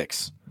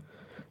 1.6.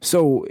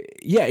 So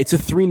yeah, it's a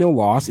 3-0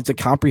 loss. It's a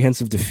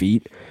comprehensive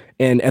defeat.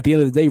 And at the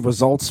end of the day,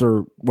 results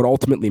are what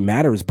ultimately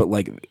matters. But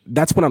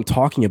that's what I'm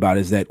talking about,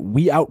 is that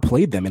we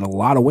outplayed them in a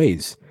lot of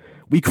ways.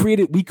 We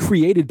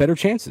created better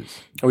chances.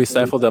 We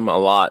stifled them a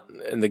lot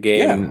in the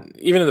game,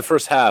 even in the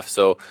first half.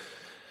 So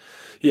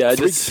yeah,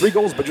 three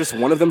goals, but just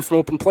one of them from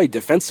open play.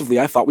 Defensively,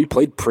 I thought we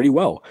played pretty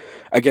well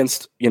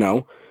against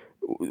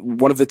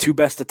one of the two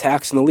best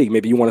attacks in the league.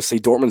 Maybe you want to say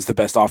Dortmund's the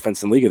best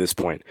offense in the league at this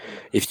point,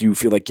 if you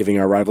feel like giving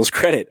our rivals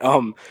credit.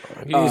 You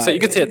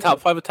could say a top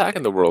 5 attack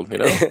in the world,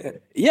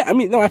 Yeah,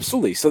 no,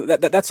 absolutely. So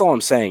that's all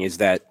I'm saying, is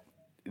that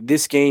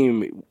this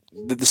game,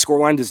 the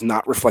scoreline does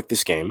not reflect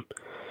this game.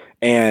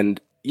 And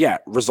yeah,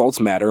 results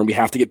matter, and we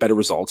have to get better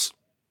results.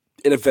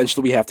 And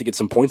eventually we have to get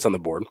some points on the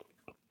board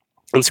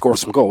and score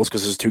some goals,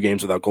 because there's 2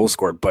 games without goals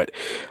scored. But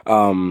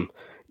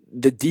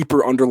the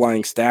deeper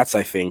underlying stats,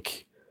 I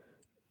think,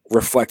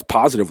 reflect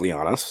positively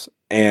on us.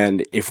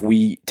 And if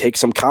we take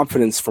some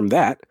confidence from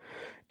that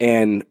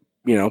and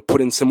put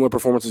in similar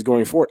performances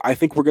going forward, I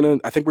think we're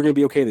gonna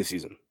be okay this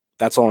season.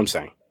 That's all I'm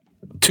saying.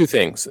 2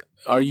 things.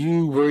 Are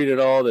you worried at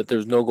all that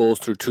there's no goals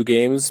through 2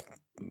 games?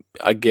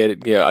 I get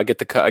it. Yeah, I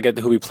get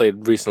who we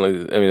played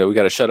recently. I mean, we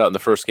got a shutout in the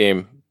first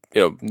game.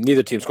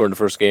 Neither team scored in the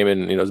first game,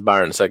 and it's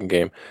Bayern in the second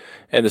game.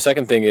 And the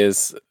second thing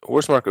is,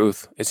 where's Mark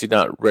Uth? Is he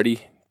not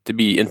ready to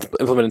be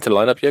implemented into the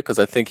lineup yet? Because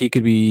I think he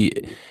could be.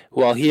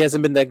 While he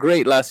hasn't been that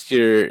great last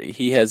year,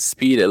 he has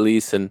speed at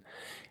least, and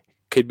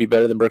could be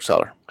better than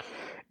Bergstaller.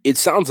 It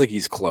sounds like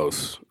he's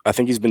close. I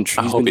think he's been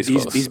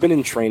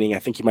in training. I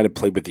think he might have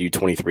played with the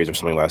U23s or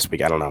something last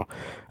week. I don't know.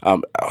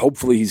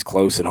 Hopefully he's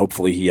close, and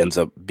hopefully he ends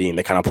up being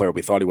the kind of player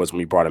we thought he was when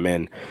we brought him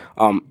in.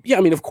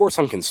 Of course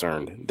I'm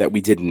concerned that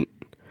we're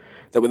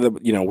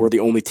the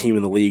only team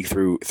in the league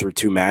through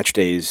 2 match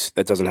days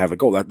that doesn't have a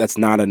goal. That's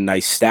not a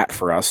nice stat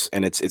for us,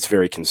 and it's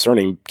very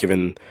concerning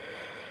given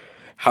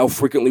how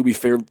frequently we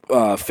failed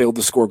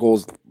to score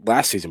goals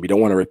last season. We don't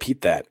want to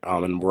repeat that,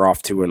 and we're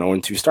off to an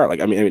 0-2 start.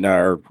 Not an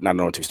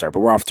 0-2 start, but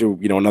we're off to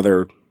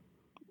another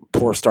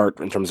poor start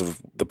in terms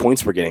of the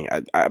points we're getting.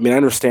 I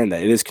understand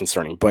that it is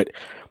concerning, but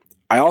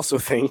I also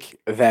think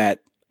that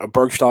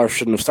Bergstaller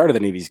shouldn't have started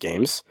any of these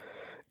games,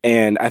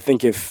 and I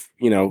think if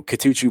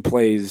Katuchu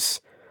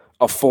plays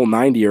a full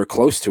 90 or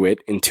close to it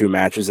in 2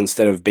 matches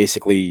instead of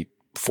basically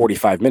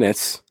 45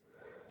 minutes,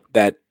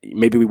 that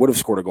maybe we would have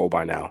scored a goal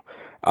by now.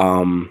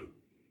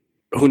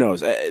 Who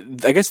knows? I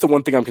guess the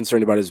one thing I'm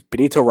concerned about is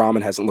Benito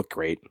Raman hasn't looked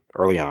great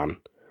early on,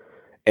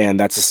 and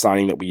that's a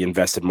signing that we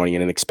invested money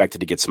in and expected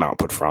to get some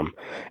output from.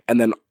 And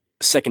then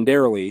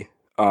secondarily,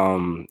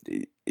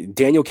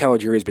 Daniel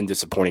Caligiuri has been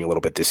disappointing a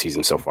little bit this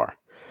season so far,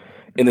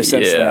 in the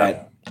sense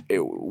that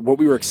what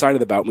we were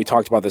excited about, and we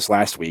talked about this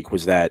last week,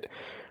 was that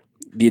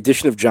the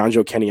addition of John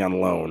Joe Kenny on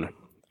loan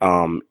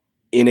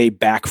in a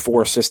back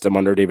four system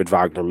under David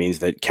Wagner means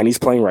that Kenny's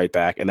playing right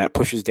back, and that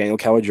pushes Daniel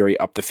Caligiuri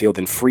up the field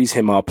and frees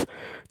him up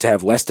to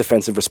have less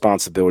defensive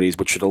responsibilities,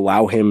 which should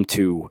allow him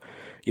to,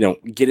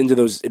 get into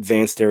those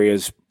advanced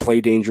areas,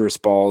 play dangerous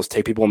balls,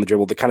 take people on the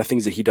dribble, the kind of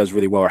things that he does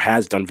really well or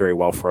has done very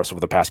well for us over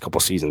the past couple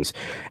seasons.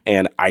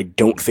 And I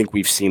don't think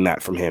we've seen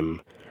that from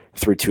him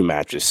through 2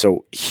 matches.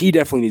 So he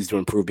definitely needs to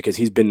improve because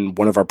he's been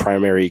one of our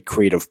primary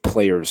creative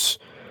players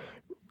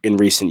in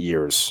recent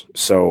years.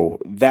 So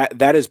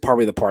that is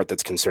probably the part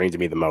that's concerning to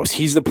me the most.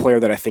 He's the player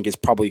that I think is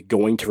probably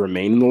going to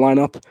remain in the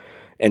lineup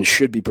and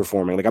should be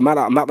performing. Like I'm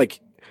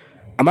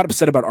not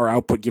upset about our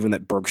output given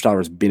that Bergstaller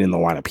has been in the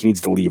lineup. He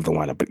needs to leave the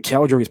lineup, but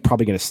Caligiuri is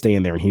probably going to stay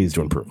in there and he needs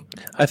to improve.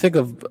 I think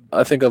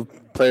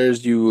of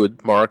players you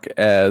would mark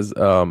as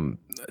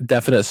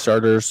definite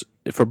starters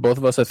for both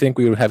of us. I think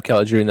we would have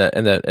Caligiuri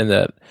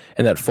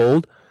in that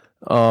fold.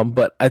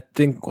 But I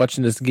think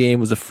watching this game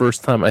was the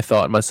first time I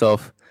thought to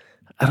myself,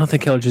 I don't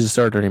think Caligiuri is a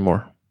starter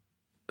anymore.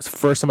 It's the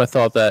first time I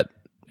thought that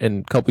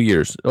in a couple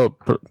years.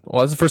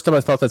 It's the first time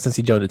I thought that since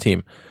he joined the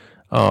team.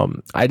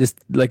 I just,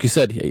 like you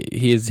said,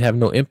 he is having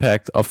no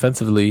impact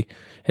offensively,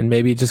 and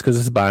maybe just because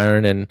it's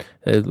Bayern and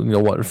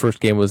what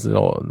first game was,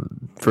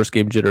 first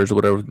game jitters or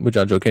whatever with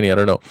John Joe Kenny, I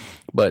don't know.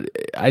 But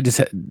I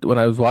just when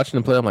I was watching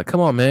him play, I'm like,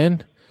 come on,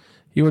 man.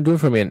 You weren't doing it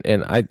for me,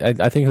 and I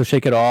think he'll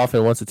shake it off.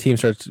 And once the team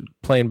starts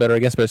playing better, I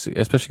guess,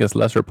 especially against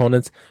lesser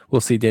opponents,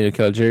 we'll see Daniel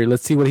Caligiuri.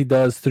 Let's see what he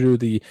does through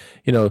the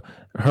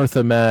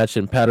Hertha match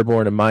and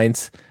Paderborn and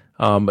Mainz.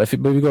 If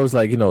it maybe goes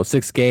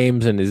 6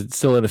 games and is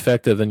still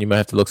ineffective, then you might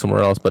have to look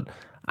somewhere else. But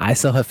I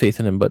still have faith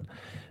in him. But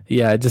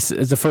yeah, it's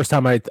the first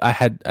time I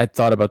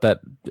thought about that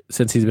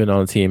since he's been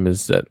on the team.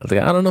 Is that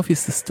I don't know if he's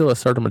still a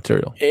starter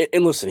material.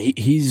 And listen,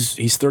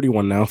 he's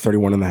 31 now,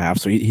 31 and a half,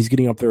 so he's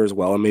getting up there as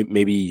well. And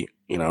maybe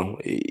you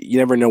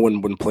never know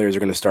when players are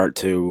going to start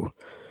to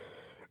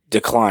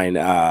decline.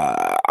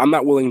 I'm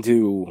not willing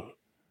to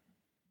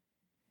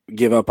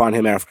give up on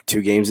him after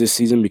 2 games this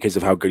season because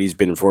of how good he's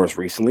been for us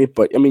recently.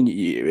 But I mean,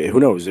 who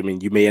knows? I mean,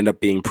 you may end up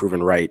being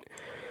proven right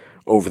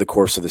over the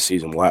course of the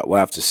season. We'll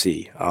have to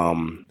see.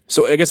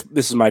 So I guess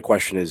this is my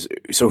question: is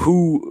so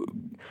who,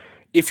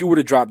 if you were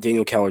to drop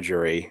Daniel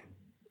Caligiuri,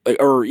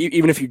 or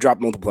even if you drop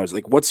multiple players,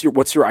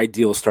 what's your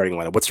ideal starting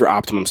lineup? What's your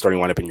optimum starting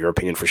lineup in your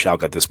opinion for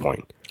Schalke at this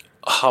point?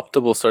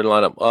 Optimal starting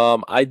lineup.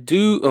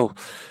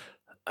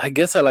 I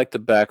guess I like the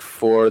back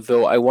four,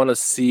 though. I want to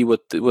see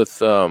what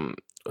the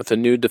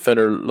new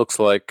defender looks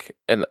like,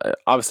 and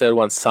obviously I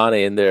want Sane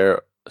in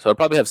there. So I'd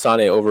probably have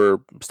Sane over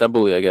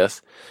Stambouli, I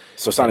guess.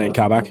 So Sane and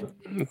Kabak?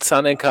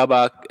 Sane and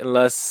Kabak,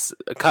 unless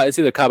it's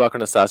either Kabak or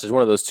Nastasic,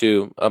 one of those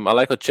two. I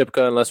like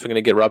Ochipka unless we're going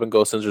to get Robin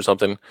Gosens or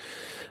something.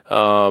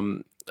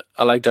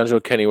 I like John Joe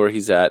Kenny where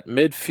he's at.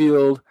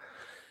 Midfield,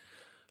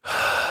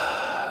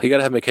 you got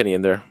to have McKennie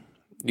in there.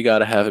 You got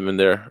to have him in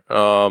there.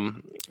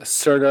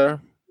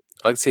 Serdar,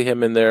 I like to see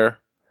him in there.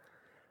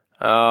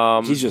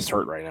 He's just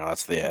hurt right now.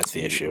 That's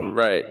the issue.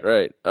 Right.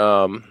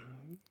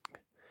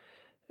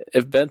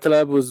 If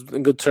Bentaleb was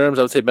in good terms,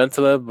 I would say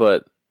Bentaleb,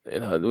 but we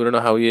don't know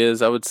how he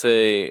is. I would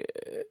say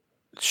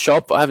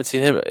Schopp. I haven't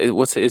seen him.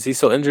 Is he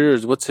still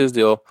injured, or what's his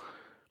deal?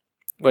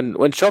 When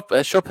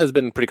Schopp has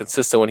been pretty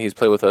consistent when he's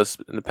played with us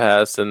in the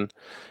past, and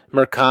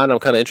Mercan, I'm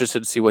kind of interested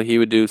to see what he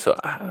would do. So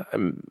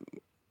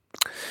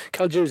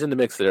Caligiuri's in the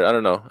mix there. I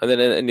don't know. And then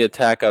in the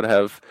attack, I'd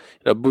have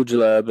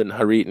Bujaleb and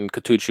Harit and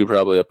Katuchu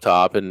probably up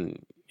top, and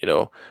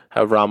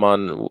have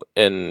Rahman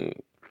and.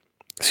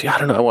 See, I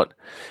don't know.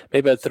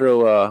 Maybe I'd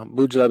throw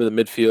Bujaleb in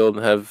the midfield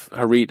and have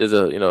Harit as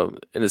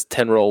in his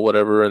 10 role,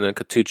 whatever, and then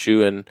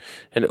Katuchu and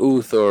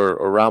Uth or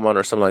Rahman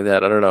or something like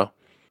that. I don't know.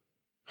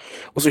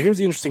 Well, so here's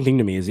the interesting thing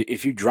to me is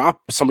if you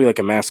drop somebody like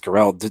a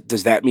Mascarell,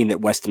 does that mean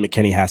that Weston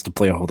McKennie has to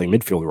play a holding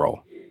midfield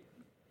role?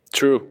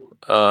 True.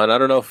 And I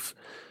don't know if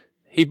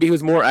he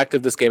was more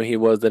active this game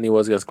than he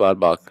was against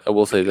Gladbach. I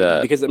will say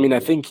that. Because,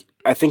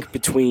 I think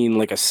between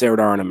like a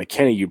Serdar and a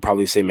McKennie, you'd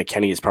probably say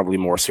McKennie is probably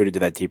more suited to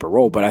that deeper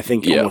role. But I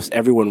think almost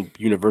everyone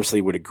universally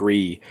would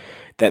agree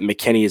that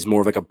McKennie is more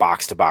of like a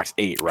box-to-box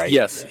 8, right?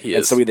 Yes, he is.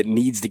 And somebody that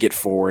needs to get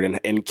forward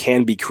and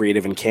can be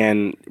creative and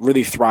can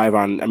really thrive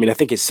on. I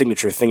think his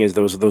signature thing is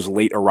those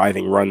late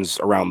arriving runs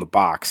around the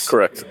box.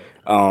 Correct.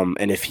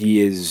 And if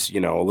he is, a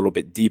little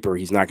bit deeper,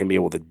 he's not going to be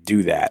able to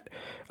do that.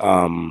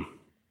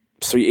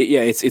 So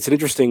yeah, it's an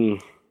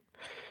interesting.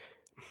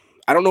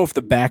 I don't know if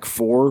the back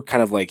four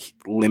kind of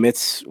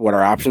limits what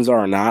our options are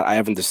or not. I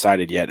haven't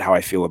decided yet how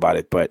I feel about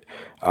it, but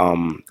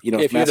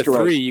if you had a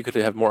 3, you could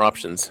have more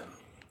options.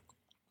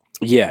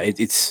 Yeah,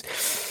 it's.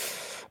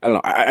 I don't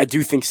know. I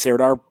do think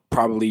Serdar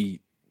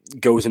probably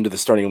goes into the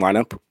starting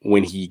lineup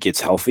when he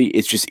gets healthy.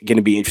 It's just going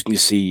to be interesting to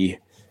see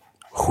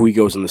who he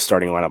goes in the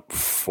starting lineup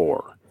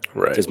for.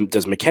 Right.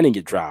 Does McKinnon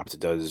get dropped?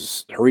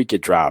 Does Harik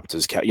get dropped?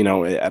 I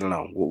don't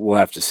know. We'll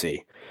have to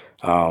see.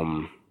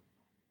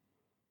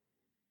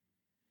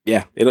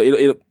 Yeah,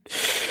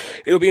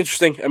 it'll be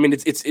interesting. I mean,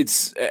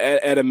 it's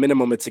at a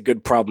minimum, it's a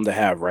good problem to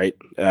have, right?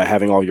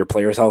 Having all your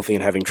players healthy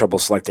and having trouble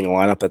selecting a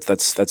lineup.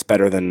 That's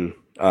better than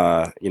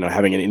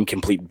having an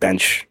incomplete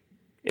bench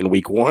in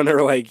week one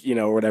or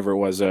whatever it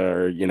was,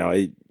 or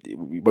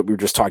what we were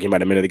just talking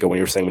about a minute ago when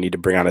you were saying we need to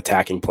bring on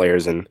attacking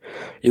players, and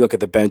you look at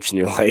the bench and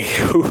you're like,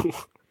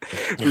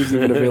 who's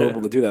even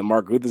available to do that?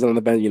 Mark Guth is on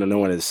the bench. No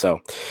one is.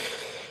 So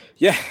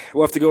yeah,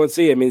 we'll have to go and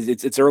see. I mean,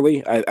 it's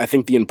early. I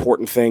think the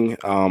important thing,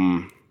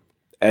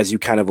 as you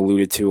kind of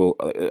alluded to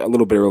a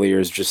little bit earlier,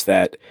 is just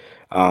that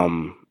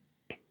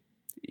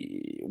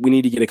we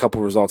need to get a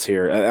couple results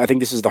here. I think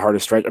this is the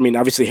hardest stretch. I mean,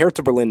 obviously,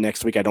 Hertha Berlin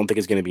next week, I don't think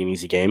is going to be an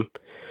easy game.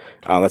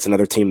 That's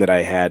another team that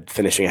I had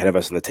finishing ahead of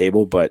us in the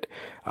table. But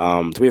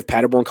do we have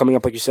Paderborn coming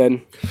up, like you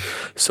said?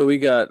 So we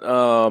got,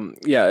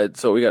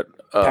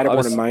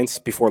 Paderborn and Mainz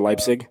before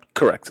Leipzig?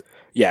 Correct.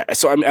 Yeah,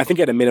 so I think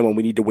at a minimum,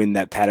 we need to win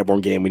that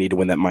Paderborn game. We need to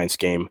win that Mainz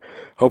game.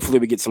 Hopefully,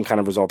 we get some kind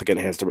of result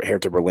against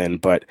Hertha Berlin.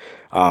 But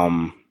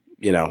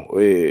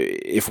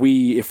if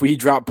we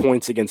drop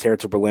points against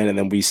Hertha Berlin and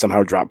then we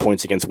somehow drop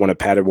points against one of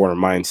Paderborn or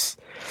Mainz,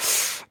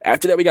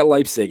 after that we got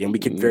Leipzig, and we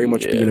could very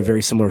much be in a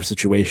very similar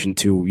situation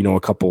to a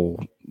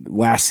couple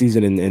last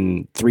season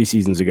and 3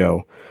 seasons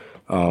ago,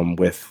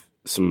 with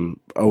some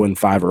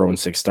 0-5 or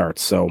 0-6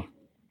 starts. So.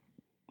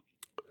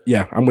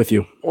 Yeah, I'm with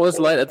you. Well, it's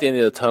light at the end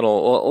of the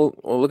tunnel.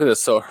 Well, look at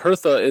this. So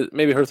Hertha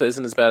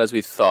isn't as bad as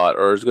we thought,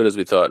 or as good as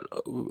we thought.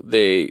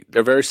 They're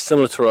very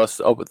similar to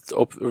us up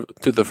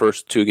to the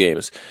first 2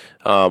 games.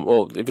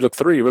 Well, if you look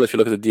 3, really, if you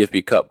look at the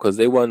DFB Cup, because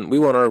we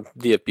won our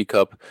DFB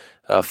Cup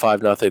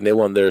 5-0. They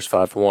won theirs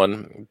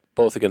 5-1,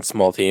 both against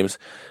small teams.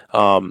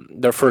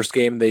 Their first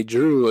game they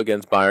drew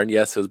against Bayern.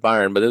 Yes, it was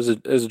Bayern, but it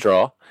was a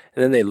draw.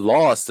 And then they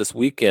lost this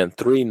weekend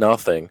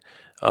 3-0.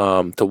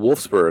 To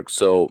Wolfsburg,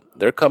 so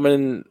they're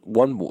coming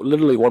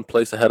literally one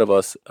place ahead of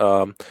us.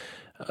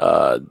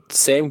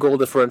 Same goal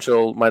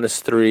differential,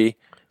 -3.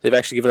 They've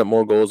actually given up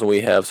more goals than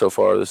we have so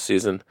far this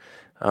season.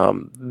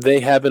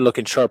 They have been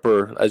looking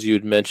sharper, as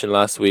you'd mentioned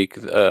last week,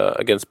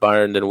 against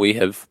Bayern than we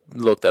have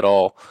looked at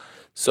all.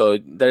 So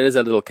there is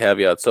a little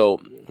caveat. So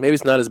maybe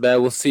it's not as bad.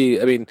 We'll see.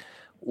 I mean,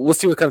 we'll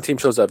see what kind of team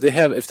shows up.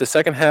 If the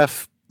second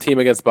half team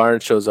against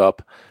Bayern shows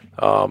up,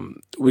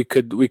 we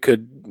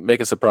could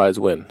make a surprise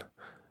win.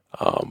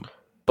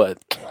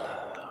 But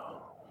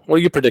what are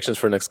your predictions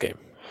for next game?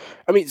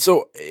 I mean,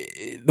 so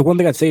the one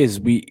thing I'd say is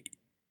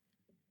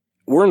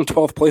we're in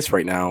 12th place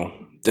right now,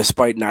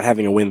 despite not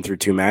having a win through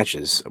 2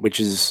 matches,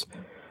 it's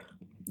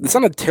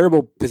not a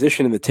terrible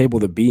position in the table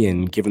to be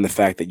in, given the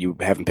fact that you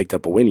haven't picked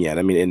up a win yet.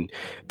 I mean, and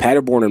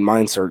Paderborn and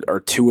Mainz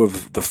are 2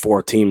 of the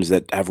 4 teams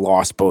that have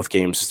lost both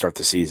games to start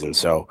the season.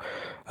 So,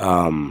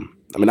 I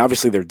mean,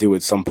 obviously they're due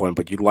at some point,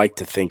 but you'd like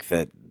to think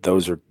that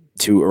those are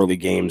 2 early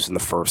games in the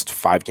first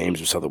 5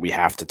 games or so that we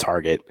have to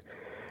target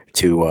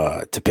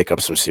to pick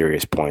up some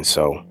serious points.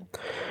 So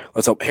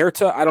let's hope.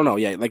 Hertha, I don't know.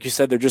 Yeah, like you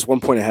said, they're just 1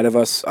 point ahead of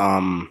us.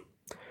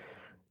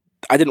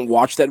 I didn't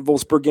watch that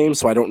Wolfsburg game,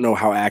 so I don't know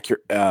how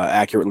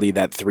accurately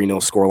that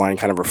 3-0 scoreline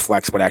kind of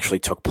reflects what actually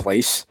took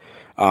place.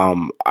 I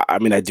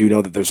mean, I do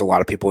know that there's a lot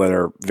of people that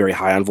are very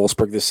high on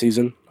Wolfsburg this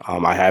season.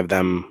 I have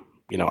them,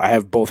 I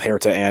have both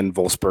Hertha and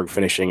Wolfsburg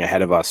finishing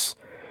ahead of us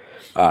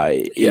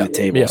in the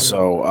table. Yeah.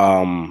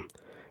 So,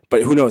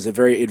 but who knows? It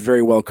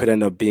very well could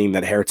end up being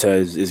that Hertha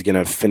is going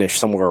to finish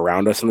somewhere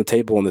around us on the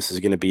table, and this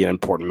is going to be an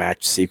important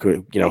match to see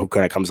who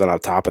kind of comes out on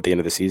top at the end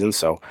of the season.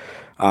 So,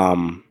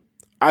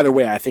 either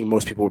way, I think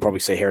most people would probably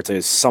say Hertha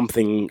is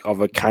something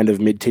of a kind of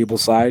mid-table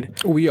side.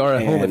 We are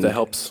at home, if that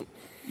helps.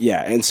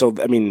 Yeah, and so,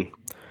 I mean,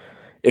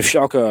 if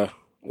Schalke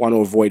want to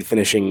avoid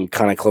finishing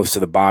kind of close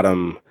to the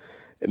bottom,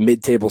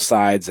 mid-table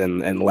sides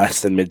and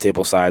less than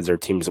mid-table sides are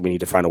teams that we need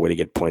to find a way to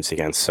get points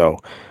against. So,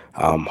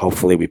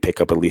 hopefully we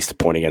pick up at least a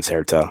point against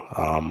Hertha.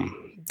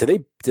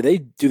 Did they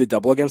do the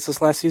double against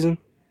us last season?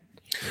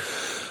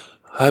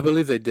 I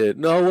believe they did.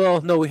 No,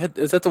 we had.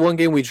 Is that the one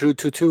game we drew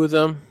 2-2 with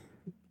them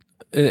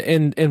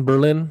in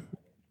Berlin?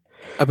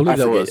 I believe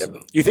that was.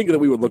 You think that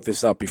we would look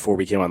this up before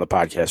we came on the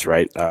podcast,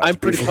 right? I'm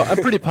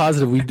pretty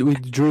positive we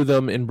drew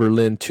them in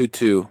Berlin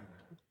 2-2.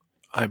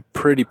 I'm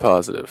pretty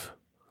positive.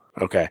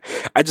 Okay,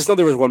 I just know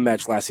there was one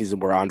match last season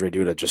where Andre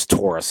Duda just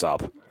tore us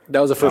up. That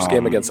was the first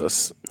game against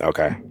us.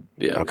 Okay.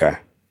 Yeah. Okay.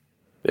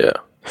 Yeah.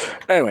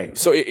 Anyway,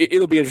 so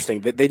it'll be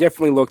interesting. They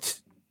definitely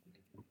looked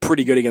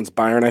pretty good against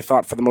Bayern, I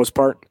thought, for the most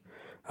part.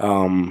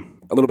 A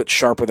little bit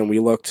sharper than we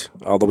looked,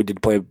 although we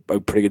did play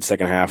a pretty good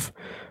second half.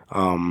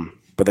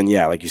 But then,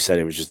 yeah, like you said,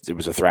 it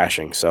was a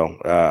thrashing. So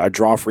a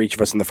draw for each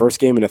of us in the first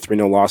game and a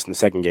 3-0 loss in the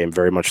second game,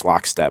 very much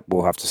lockstep.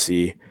 We'll have to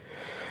see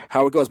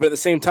how it goes. But at the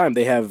same time,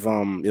 they have,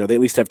 they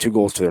at least have 2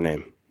 goals to their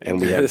name. And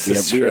we have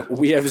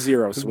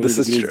 0, so we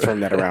need to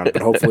turn that around.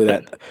 But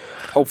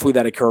hopefully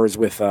that occurs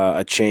with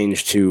a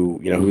change to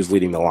who's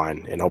leading the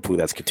line, and hopefully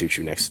that's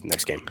Katuchu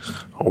next game.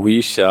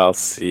 We shall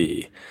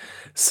see.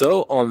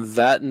 So on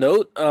that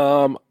note,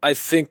 I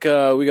think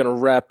we're gonna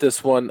wrap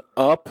this one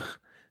up.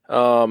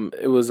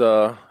 It was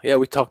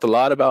we talked a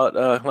lot about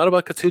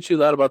Katucci, a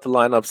lot about the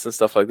lineups and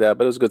stuff like that,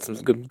 but it was some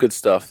good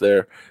stuff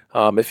there.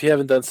 If you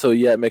haven't done so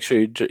yet, make sure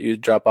you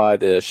drop by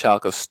the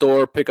Schalke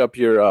store, pick up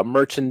your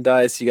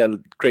merchandise. You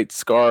got great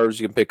scarves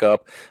you can pick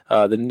up,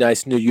 the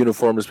nice new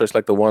uniform, especially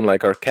like the one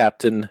like our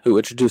captain who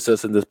introduced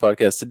us in this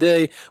podcast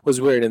today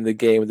was wearing in the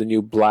game, the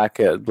new black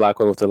one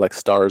with the like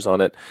stars on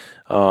it.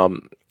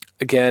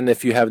 Again,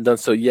 if you haven't done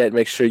so yet,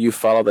 make sure you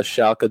follow the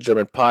Schalke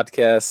German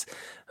podcast,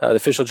 the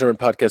official German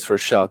podcast for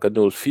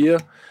Schalke 04.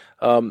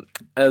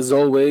 As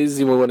always,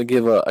 we want to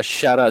give a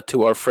shout out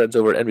to our friends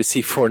over at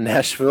NBC4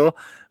 Nashville.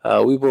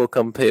 We will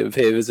come pay a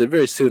visit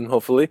very soon,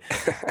 hopefully.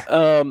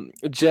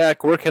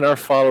 Jack, where can our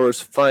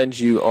followers find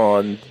you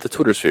on the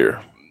Twitter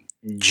sphere?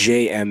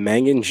 JM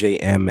Mangan,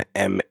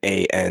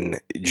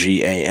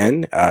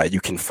 JMMangan. You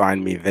can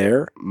find me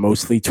there,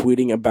 mostly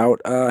tweeting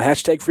about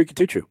hashtag Free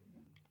Katuchu.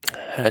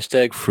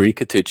 Hashtag Free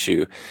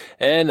Katuchu.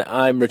 And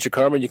I'm Richard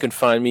Carmen. You can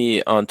find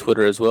me on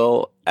Twitter as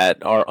well at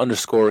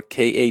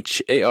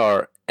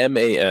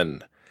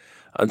 _KHARMAN.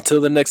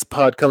 Until the next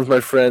pod comes,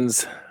 my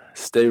friends,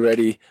 stay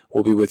ready.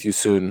 We'll be with you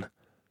soon.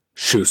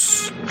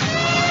 Tschüss.